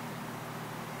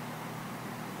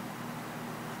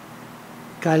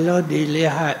 Kalau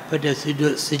dilihat pada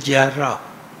sudut sejarah,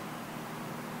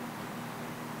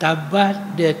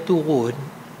 tabat dia turun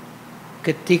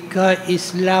ketika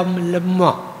Islam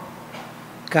lemah,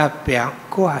 kafir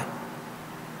kuat.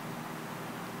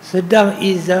 Sedang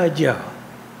izaja,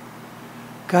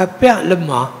 kafir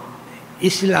lemah,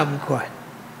 Islam kuat.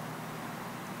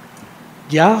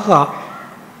 Jarak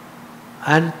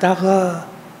antara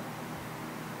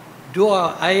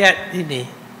dua ayat ini,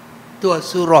 dua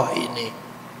surah ini,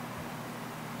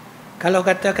 kalau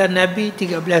katakan Nabi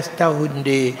 13 tahun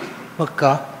di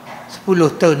Mekah,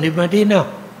 10 tahun di Madinah,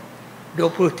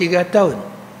 23 tahun.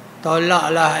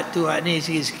 Tolaklah tu ni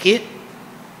sikit-sikit,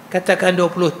 katakan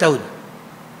 20 tahun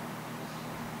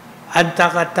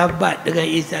antara tabat dengan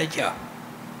izaja.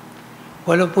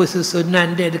 Walaupun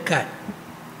susunan dia dekat,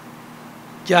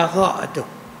 jarak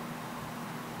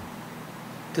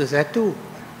tu satu.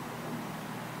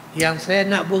 Yang saya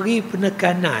nak beri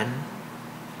penekanan,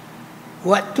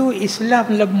 waktu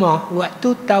Islam lemah,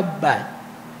 waktu tabat,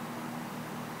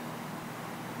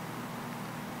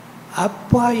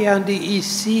 apa yang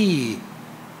diisi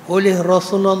oleh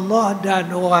Rasulullah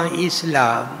dan orang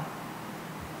Islam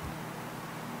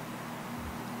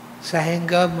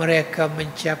sehingga mereka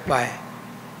mencapai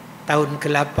tahun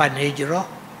ke-8 Hijrah,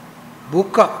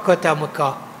 buka kota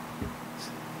Mekah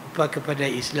kepada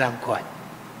Islam kuat.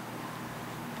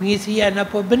 Pengisian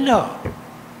apa benda?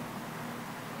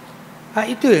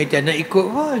 Itu yang kita nak ikut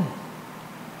pun.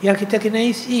 Yang kita kena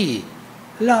isi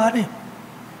lah ni.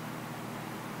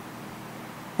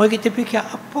 Mari kita fikir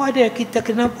apa dia kita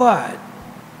kena buat.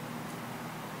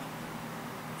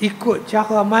 Ikut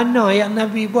cara mana yang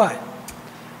Nabi buat.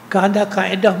 Kerana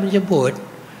kaedah menyebut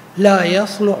la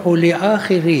yasluhu li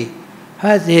akhiri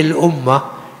hadhihi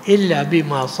al-ummah illa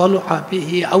bima saluha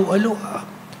bihi awaluha.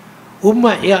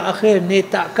 Umat yang akhir ni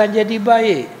takkan jadi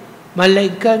baik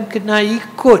melainkan kena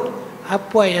ikut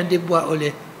apa yang dibuat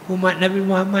oleh umat Nabi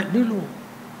Muhammad dulu,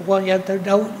 orang yang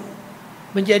terdahulu,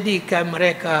 menjadikan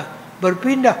mereka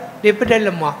berpindah daripada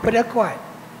lemah pada kuat.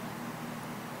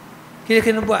 Kita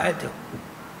kena buat itu.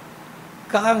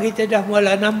 Sekarang kita dah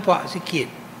mula nampak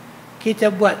sikit.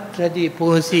 Kita buat tadi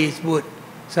pengurusi sebut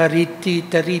sariti,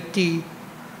 teriti,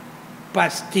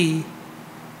 pasti.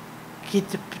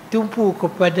 Kita tumpu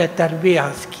kepada tarbiyah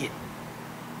sikit.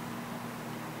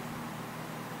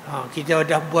 Kita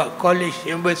dah buat college,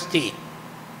 university,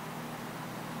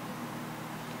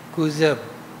 kuzem.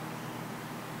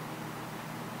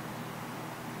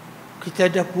 Kita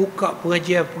dah buka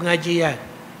pengajian-pengajian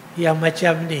yang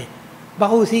macam ni.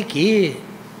 Baru sikit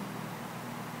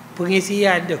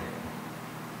pengisian tu.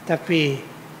 Tapi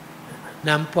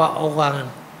nampak orang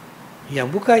yang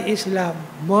bukan Islam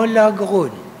mula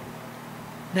gerun.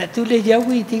 Nak tulis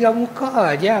jawi 3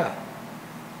 muka aja.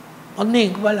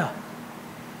 Pening kepala.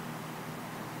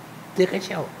 Dia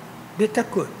kacau. Dia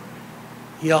takut.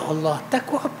 Ya Allah,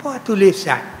 takut apa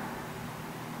tulisan?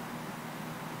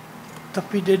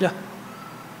 Tapi dia dah,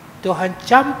 Tuhan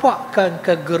campakkan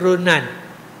kegerunan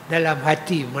dalam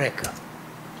hati mereka.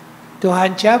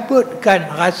 Tuhan cabutkan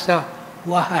rasa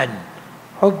wahan,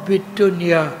 hubbid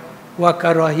dunya wa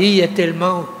karahiyatil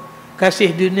maut,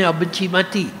 kasih dunia benci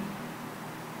mati.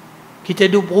 Kita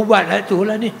duk berubat lah tu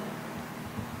lah ni,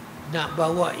 nak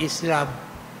bawa Islam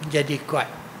menjadi kuat.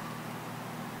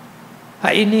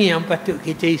 Hak ini yang patut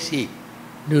kita isi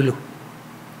dulu.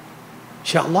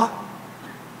 InsyaAllah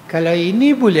kalau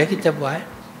ini boleh kita buat,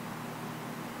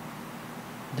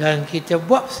 dan kita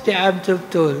buat persediaan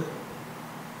betul-betul,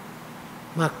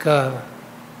 maka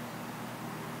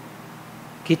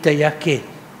kita yakin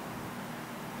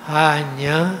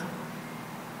hanya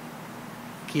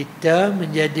kita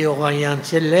menjadi orang yang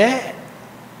celak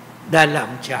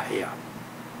dalam cahaya.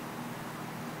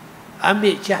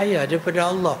 Ambil cahaya daripada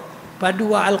Allah.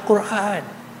 Padua Al-Quran.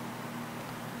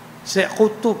 Syekh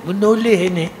Qutub menulis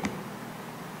ini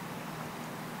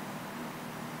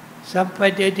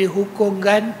sampai dia dihukum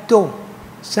gantung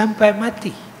sampai mati.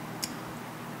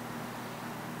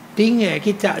 Tinggal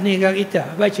kitab ni kat kita,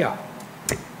 baca.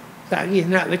 Tak lagi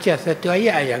nak baca satu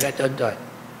ayat aja kat tuan-tuan.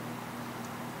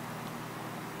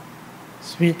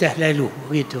 Seminta lalu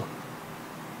begitu.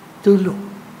 Tolong.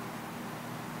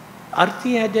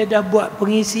 Artinya dia dah buat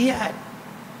pengisian.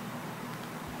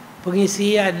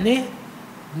 Pengisian ni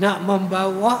nak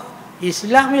membawa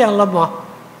Islam yang lemah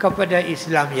kepada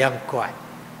Islam yang kuat.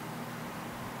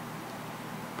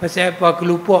 Pasal apa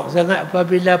kelupuk sangat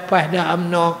apabila PAS dan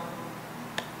UMNO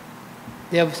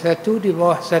dia bersatu di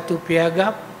bawah satu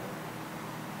piagam,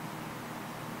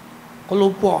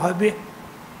 kelupuk habis.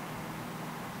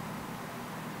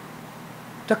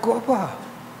 Takut apa?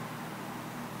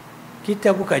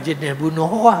 Kita bukan jenis bunuh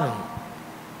orang,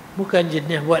 bukan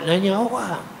jenis buat nanya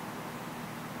orang.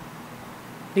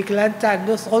 Di Kelantan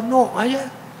tu seronok aja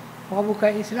orang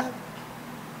bukan Islam.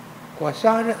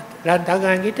 Kuasa dalam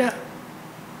tangan kita.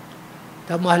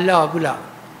 Tambahlah pula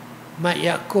Mat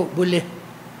Yaakob boleh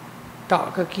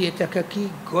tak kaki atas kaki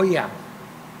goyang.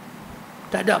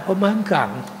 Tak ada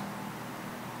pemangkang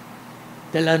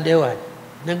dalam Dewan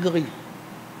Negeri.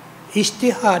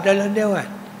 Isytihar dalam Dewan.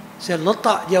 Saya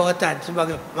letak jawatan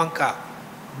sebagai pemangkang.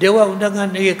 Dewan Undangan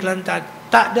Negeri Kelantan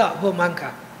tak ada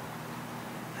pemangkang.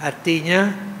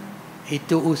 Artinya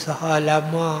itu usaha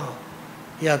lama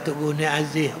yang Tok Guni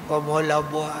Aziz Pamola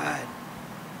buat.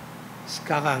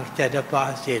 Sekarang kita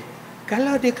dapat hasil.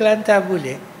 Kalau di Kelantan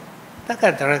boleh,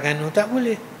 takkan Terengganu tak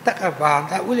boleh, takkan Pahang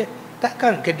tak boleh,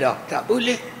 takkan Kedah tak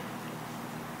boleh.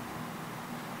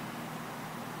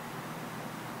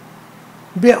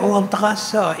 Biar orang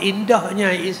terasa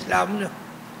indahnya Islam tu.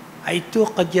 Itu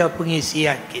kerja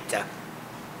pengisian kita.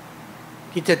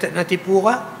 Kita tak nak tipu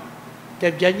orang.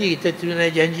 Kita berjanji, kita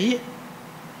tunai janji.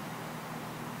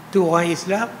 Itu orang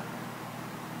Islam.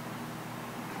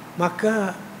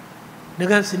 Maka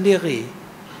dengan sendiri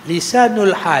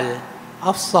lisanul hal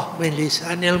afsah min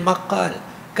lisanil maqal.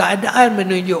 Keadaan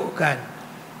menunjukkan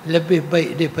lebih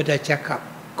baik daripada cakap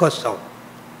kosong.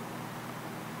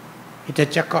 Kita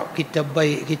cakap kita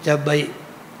baik,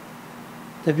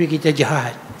 tapi kita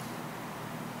jahat.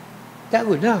 Tak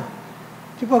guna.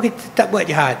 Cuba kita tak buat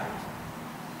jahat.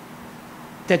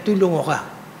 Kita tolong orang.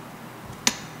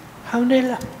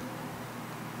 Alhamdulillah.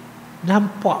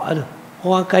 Nampak tu.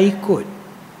 Orang akan ikut.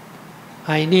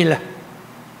 Inilah.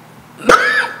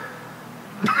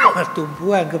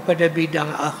 Tumpuan kepada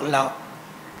bidang akhlak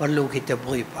perlu kita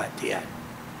beri perhatian.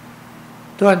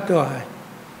 Tuan-tuan,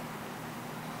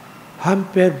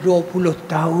 hampir 20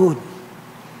 tahun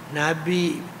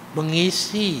Nabi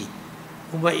mengisi,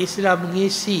 umat Islam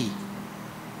mengisi,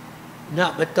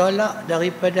 nak bertolak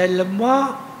daripada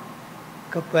lemah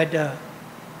kepada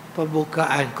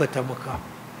pembukaan kota Mekah.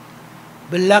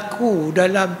 Berlaku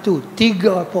dalam tu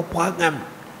 3 peperangan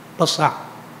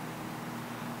besar.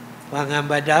 Peperangan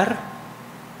Badar,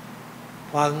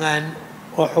 peperangan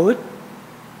Uhud,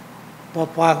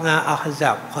 peperangan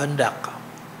Ahzab, Khandaq.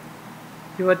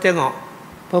 Cuba tengok,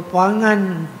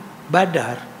 peperangan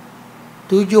Badar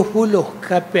 70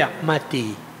 kafir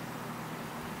mati.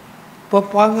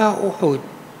 Peperangan Uhud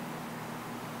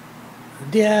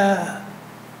dia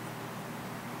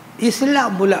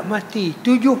Islam pula mati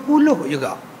 70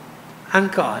 juga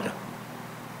angka tu.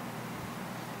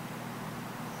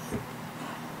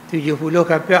 70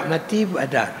 kafir mati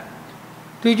Badar,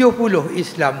 70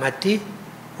 Islam mati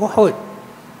Uhud.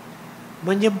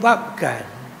 Menyebabkan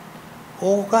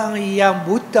orang yang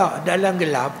buta dalam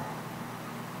gelap,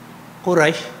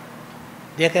 Quraisy,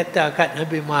 dia kata kat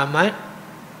Nabi Muhammad,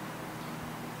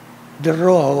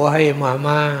 "Dera wahai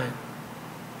Muhammad,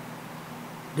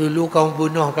 dulu kamu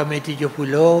bunuh kami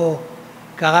 70,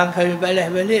 sekarang kami balas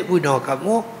balik bunuh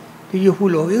kamu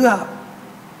 70 juga."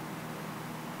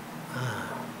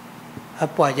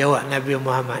 Apa jawab Nabi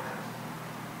Muhammad?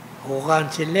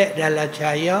 Orang celak dalam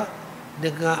cahaya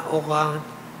dengan orang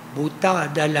buta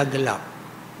dalam gelap.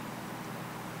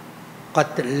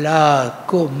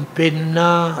 Qatlakum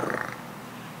finnar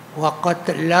wa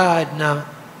qatlana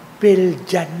fil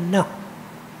jannah.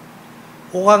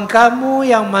 Orang kamu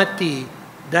yang mati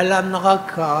dalam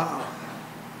neraka,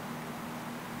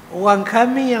 orang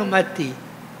kami yang mati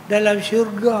dalam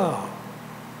syurga.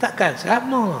 Takkan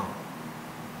sama.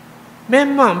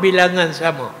 Memang bilangan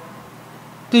sama.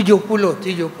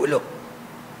 70-70.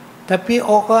 Tapi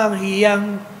orang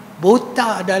yang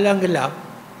buta dalam gelap,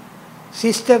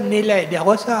 sistem nilai dia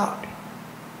rosak.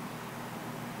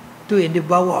 Itu yang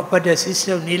dibawa pada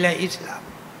sistem nilai Islam.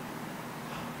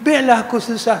 Biarlah aku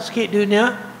susah sikit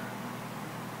dunia,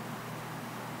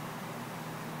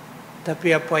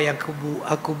 tapi apa yang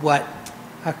aku buat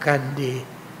akan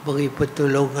diberi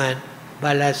pertolongan,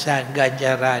 balasan,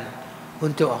 ganjaran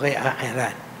untuk hari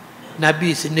akhirat.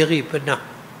 Nabi sendiri pernah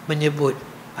menyebut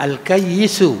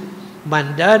al-kayyisu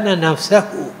man dana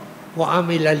nafsahu wa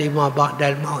amila lima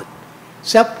ba'dal maut.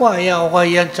 Siapa yang orang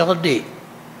yang cerdik?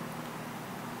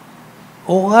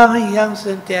 Orang yang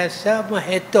sentiasa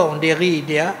menghitung diri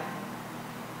dia,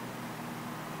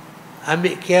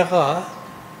 ambil kira,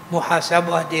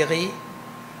 muhasabah diri,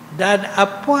 dan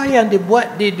apa yang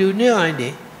dibuat di dunia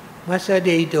ini masa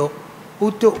dia hidup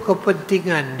untuk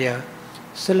kepentingan dia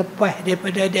selepas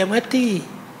daripada dia mati.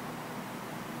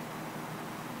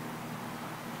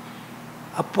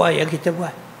 Apa yang kita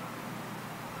buat?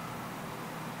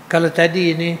 Kalau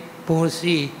tadi ini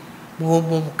pengurusi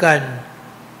mengumumkan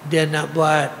dia nak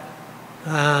buat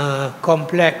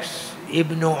kompleks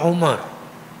Ibnu Umar,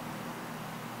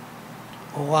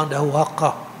 orang dah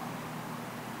wakaf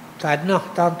tanah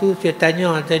tahun tu. Saya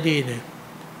tanya tadi ni,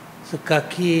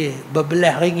 sekaki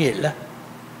berbelas ringgit lah,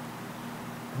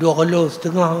 2,5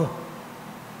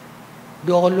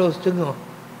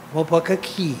 berapa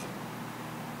kaki?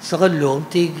 Serelung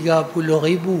 30,000,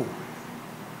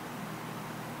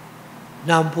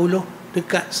 60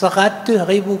 dekat 100,000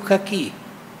 kaki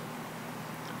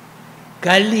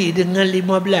kali dengan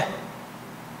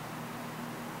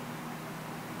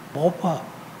 15 berapa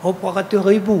ratus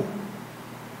ribu.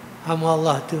 Hamba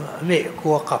Allah tu ambil aku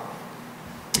wakaf,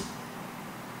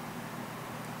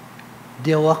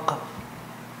 dia wakaf.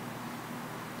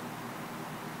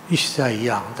 Ish,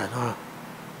 sayang tanah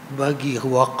bagi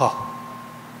wakaf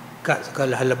kat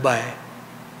sekolah lebay.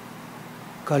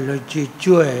 Kalau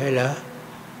jual lah,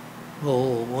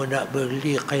 mau nak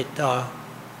beli kereta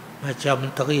macam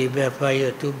Menteri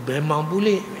Belfire tu memang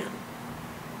boleh.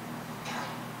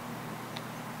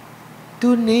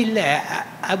 Tu nilai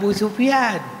Abu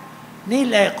Sufyan,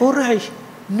 nilai Quraisy,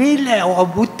 nilai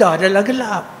orang buta dalam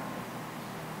gelap.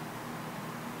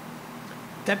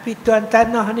 Tapi tuan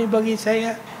tanah ni bagi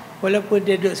saya, walaupun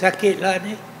dia duduk sakit lah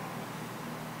ni,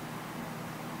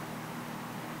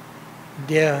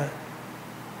 dia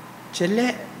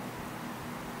celak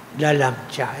dalam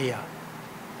cahaya.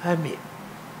 Ambil.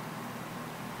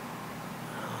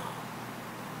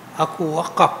 Aku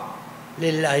wakaf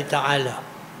lillahi ta'ala,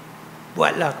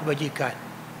 buatlah kebajikan.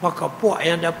 Maka puak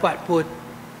yang dapat pun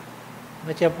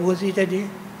macam pengurusi tadi,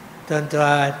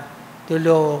 tuan-tuan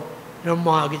tolong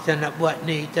norma kita nak buat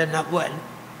ni, kita nak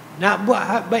buat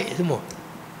hak baik semua.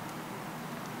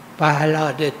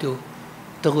 Pahala dia tu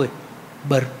terus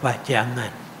berpajangan.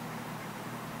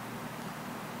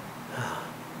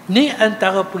 Ni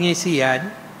antara pengisian,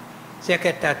 saya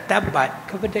kata tabat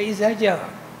kepada izaja.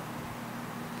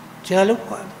 Jangan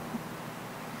lupa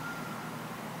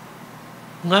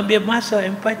mengambil masa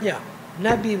yang panjang.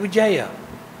 Nabi berjaya.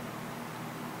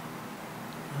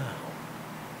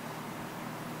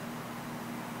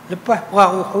 Lepas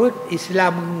perang Uhud,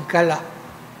 Islam kalah.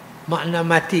 Makna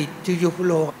mati 70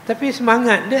 orang. Tapi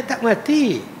semangat dia tak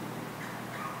mati.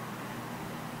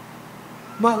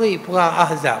 Mari perang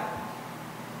Ahzab.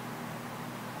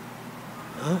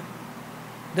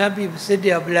 Nabi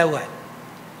bersedia berlawan.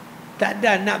 Tak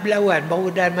ada nak berlawan, baru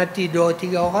dah mati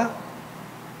 2-3 orang.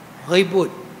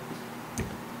 Ribut.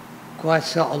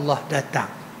 Kuasa Allah datang,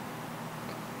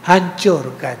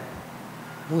 hancurkan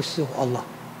musuh Allah.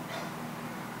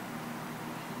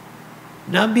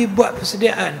 Nabi buat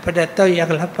persediaan pada tahun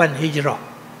yang 8 Hijrah,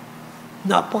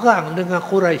 nak perang dengan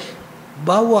Quraisy.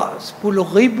 Bawa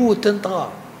 10,000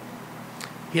 tentera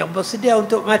yang bersedia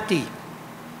untuk mati.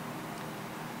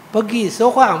 Pergi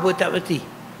seorang pun tak mati.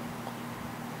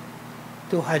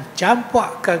 Tuhan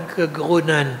campakkan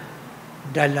kegerunan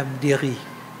dalam diri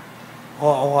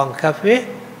orang-orang kafir,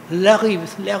 lari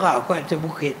berselerak ke atas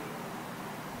bukit.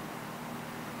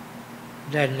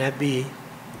 Dan Nabi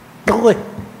terus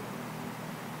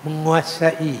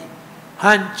menguasai,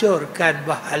 hancurkan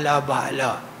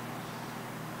bahala-bahala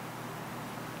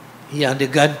yang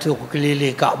digantung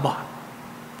keliling Kaabah.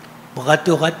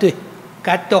 Beratus-ratus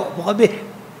katok pun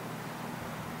habis.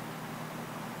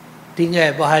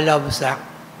 Tinggal bahala besar,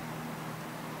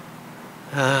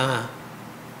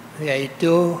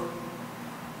 iaitu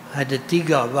ada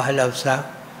 3 bahala besar.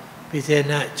 Tapi saya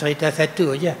nak cerita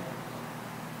satu aja.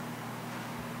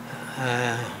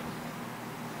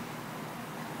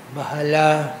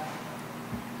 Bahala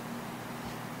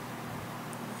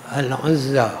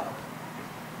Al-Uzza,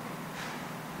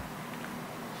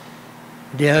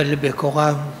 dia lebih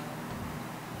kurang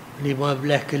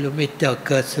 15 km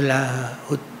ke sebelah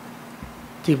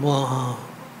timur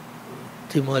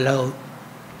laut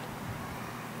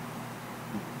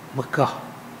Mekah.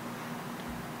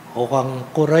 Orang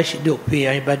Quraisy duk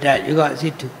pergi ibadat juga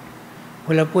situ,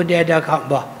 walaupun dia ada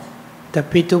Kaabah,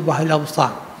 tapi itu bahala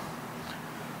besar.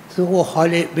 Suruh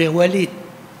Khalid bin Walid,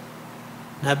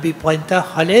 Nabi perintah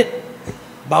Khalid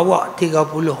bawa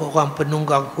 30 orang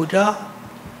penunggang kuda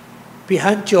pergi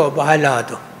hancur bahala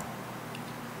tu.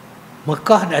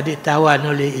 Mekah dah ditawan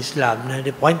oleh Islam, dah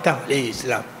diperintah oleh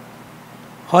Islam.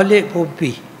 Khalid pun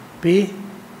pergi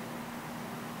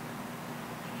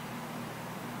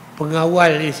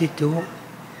pengawal di situ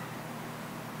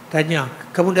tanya,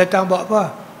 kamu datang buat apa?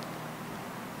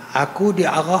 Aku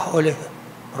diarah oleh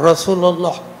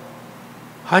Rasulullah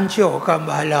hancurkan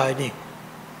bahala ini.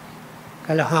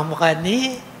 Kalau hang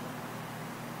berani,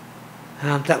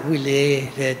 hang tak boleh.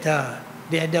 Dia kata,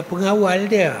 dia ada pengawal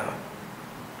dia.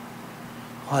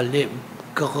 Khalid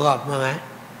geram sangat.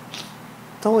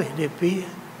 Terus dia pergi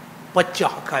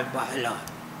pecahkan bahala.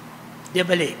 Dia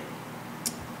balik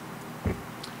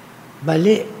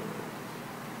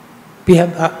pergi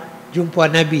jumpa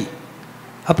Nabi.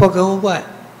 Apa kamu buat?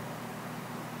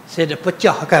 Saya dah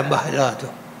pecahkan bahala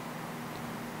tu.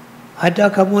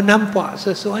 Ada kamu nampak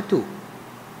sesuatu?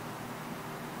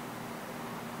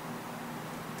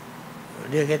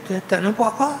 Dia kata, tak nampak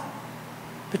apa?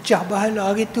 Pecah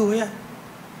bahala gitu ya.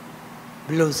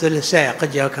 Belum selesai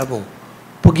kerja kamu,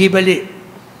 pergi balik.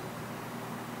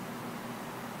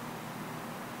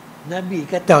 Nabi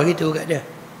kata gitu kat dia.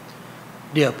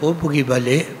 Dia pun pergi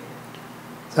balik.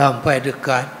 Sampai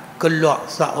dekat, keluar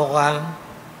seorang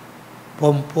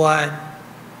perempuan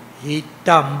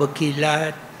hitam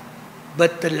berkilat,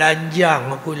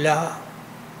 bertelanjang pula,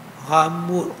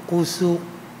 rambut kusuk,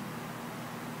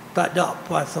 tak ada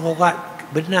apa serat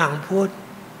benang pun,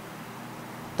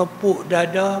 tepuk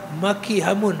dada, maki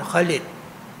hamun Khalid.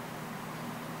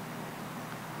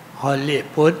 Khalid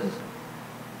pun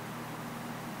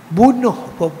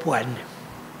bunuh perempuan.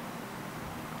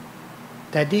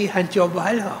 Tadi hancur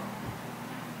bahala.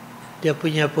 Dia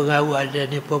punya pengawal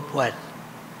dan ni perempuan.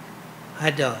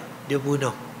 Ada, dia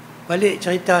bunuh. Balik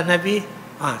cerita Nabi,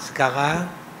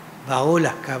 sekarang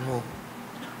barulah kamu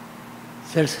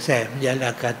selesai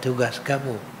menjalankan tugas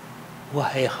kamu,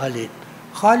 wahai Khalid.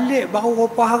 Khalid baru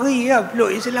beberapa hari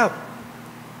peluk Islam,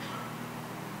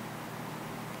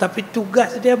 tapi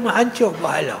tugas dia menghancur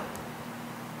bahala.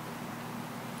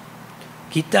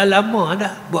 Kita lama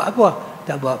dah buat apa?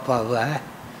 Tak buat apa-apa.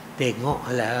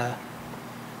 Tengoklah,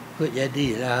 kok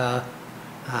jadilah.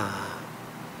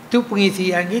 Itu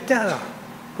pengisian kita.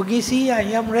 Pengisian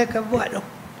yang mereka buat tu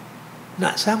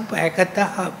nak sampai ke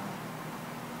tahap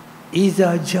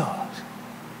iza jaz.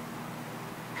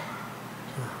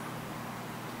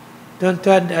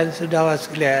 Tuan-tuan dan saudara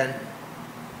sekalian,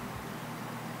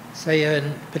 saya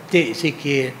petik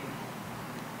sikit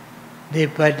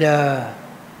daripada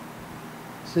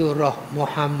surah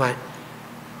Muhammad.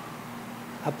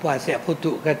 Apa Syekh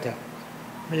Qutub kata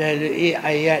melalui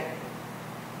ayat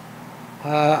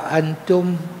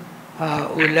antum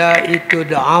haula'i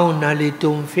tud'auna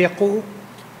litunfiqu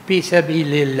fi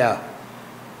sabilillah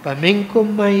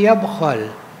faminkum man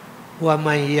yabkhal wa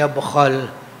man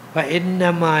yabkhal fa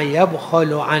innama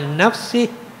yabkhalu an nafsihi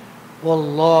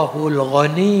wallahu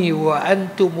al-ghani wa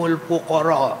antumul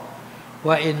fuqara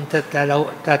wa in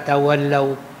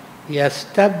tatawallaw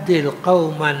yastabdil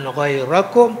qauman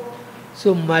ghairakum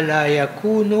summa la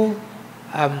yakunu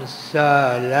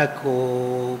amsalakum.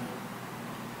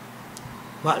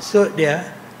 Maksud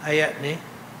dia ayat ni,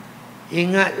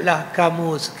 ingatlah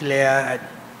kamu sekalian,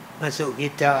 maksud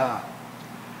kita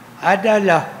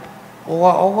adalah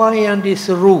orang-orang yang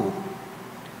diseru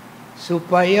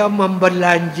supaya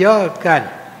membelanjakan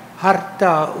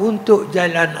harta untuk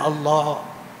jalan Allah.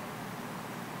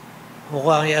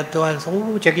 Orang yang Tuhan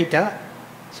seru macam kita,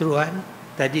 seruan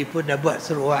tadi pun dah buat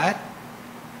seruan.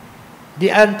 Di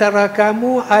antara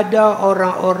kamu ada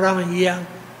orang-orang yang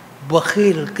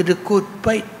bakhil, kedekut,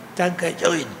 baik, tangkai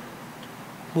join.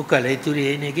 Bukanlah itu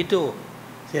dia ini gitu.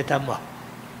 Saya tambah.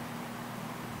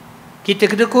 Kita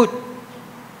kedekut,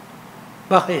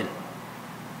 bakhil.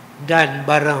 Dan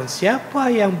barang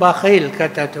siapa yang bakhil,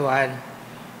 kata Tuhan,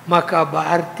 maka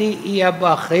berarti ia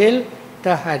bakhil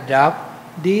terhadap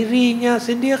dirinya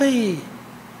sendiri.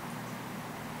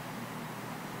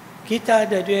 Kita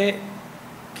ada duit,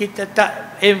 kita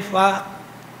tak infak,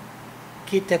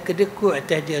 kita kedekut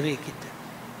atas diri kita.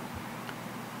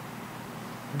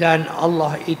 Dan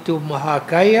Allah itu maha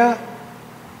kaya,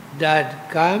 dan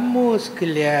kamu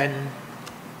sekalian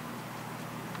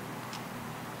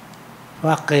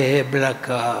fakir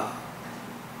belaka,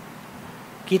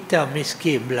 kita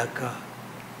miskin belaka.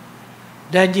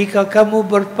 Dan jika kamu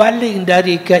berpaling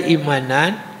dari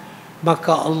keimanan,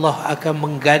 maka Allah akan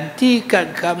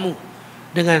menggantikan kamu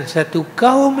dengan satu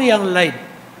kaum yang lain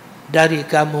dari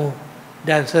kamu,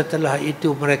 dan setelah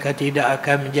itu mereka tidak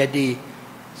akan menjadi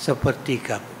seperti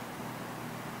kamu.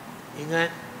 Ingat,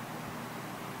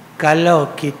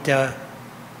 kalau kita,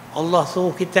 Allah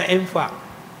suruh kita infak,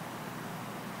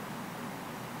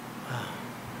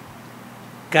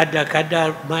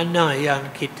 kadar-kadar mana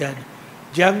yang kita,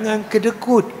 jangan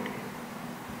kedekut.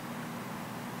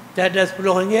 Tak ada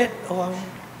RM10 orang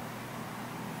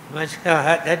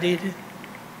masyarakat tadi ni,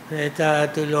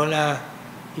 kita tolonglah,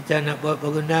 kita nak buat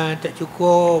bangunan tak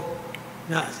cukup,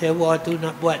 nak sewa tu,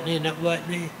 nak buat ni, nak buat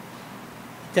ni,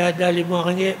 kita ada RM5,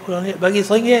 RM10, bagi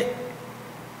RM1.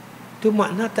 Tu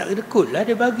makna tak kedekut lah,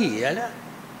 dia bagi lah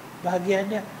bahagian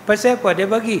dia. Pasal apa dia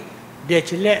bagi? Dia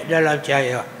celak dalam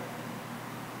cahaya.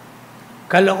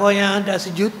 Kalau orang yang ada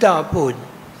 1 juta pun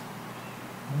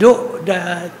duk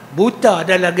dah buta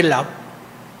dalam gelap,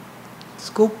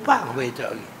 sekupang begitu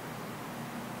lagi.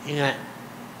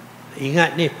 Ingat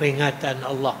ni peringatan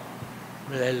Allah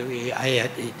melalui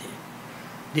ayat ini.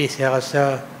 Dia saya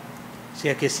rasa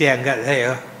saya kesian kat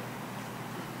saya.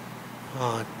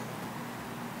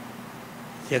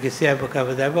 Saya kesian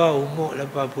bukan apa, umur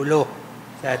 81.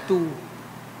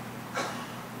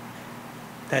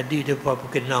 Tadi dia pun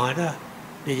kena dah.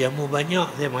 Dia jamu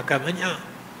banyak, saya makan banyak.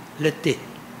 Letih.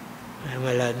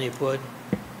 Malam ni pun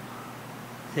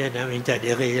saya nak minta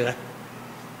diri lah.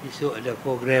 Esok ada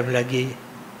program lagi.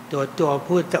 Tua-tua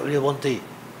pun tak boleh berhenti.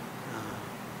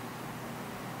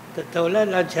 Tak tahulah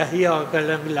dalam cahaya ke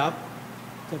dalam gelap.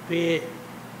 Tapi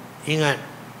ingat,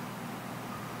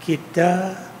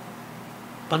 kita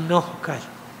penuhkan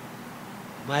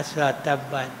masa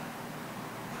tabat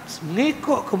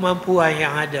mengikut kemampuan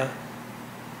yang ada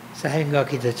sehingga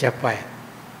kita capai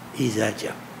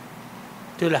izajah.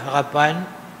 Itulah harapan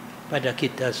pada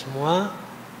kita semua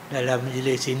dalam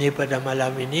majlis ini pada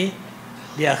malam ini.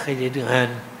 Diakhiri dengan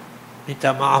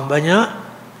minta maaf banyak.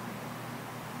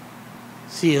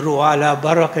 Siru ala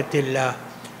barakatillah.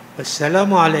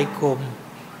 Wassalamualaikum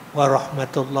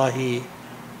warahmatullahi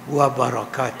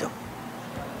wabarakatuh.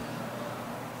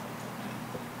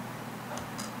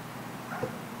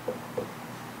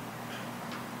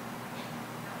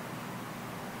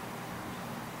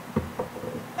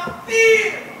 Takbir!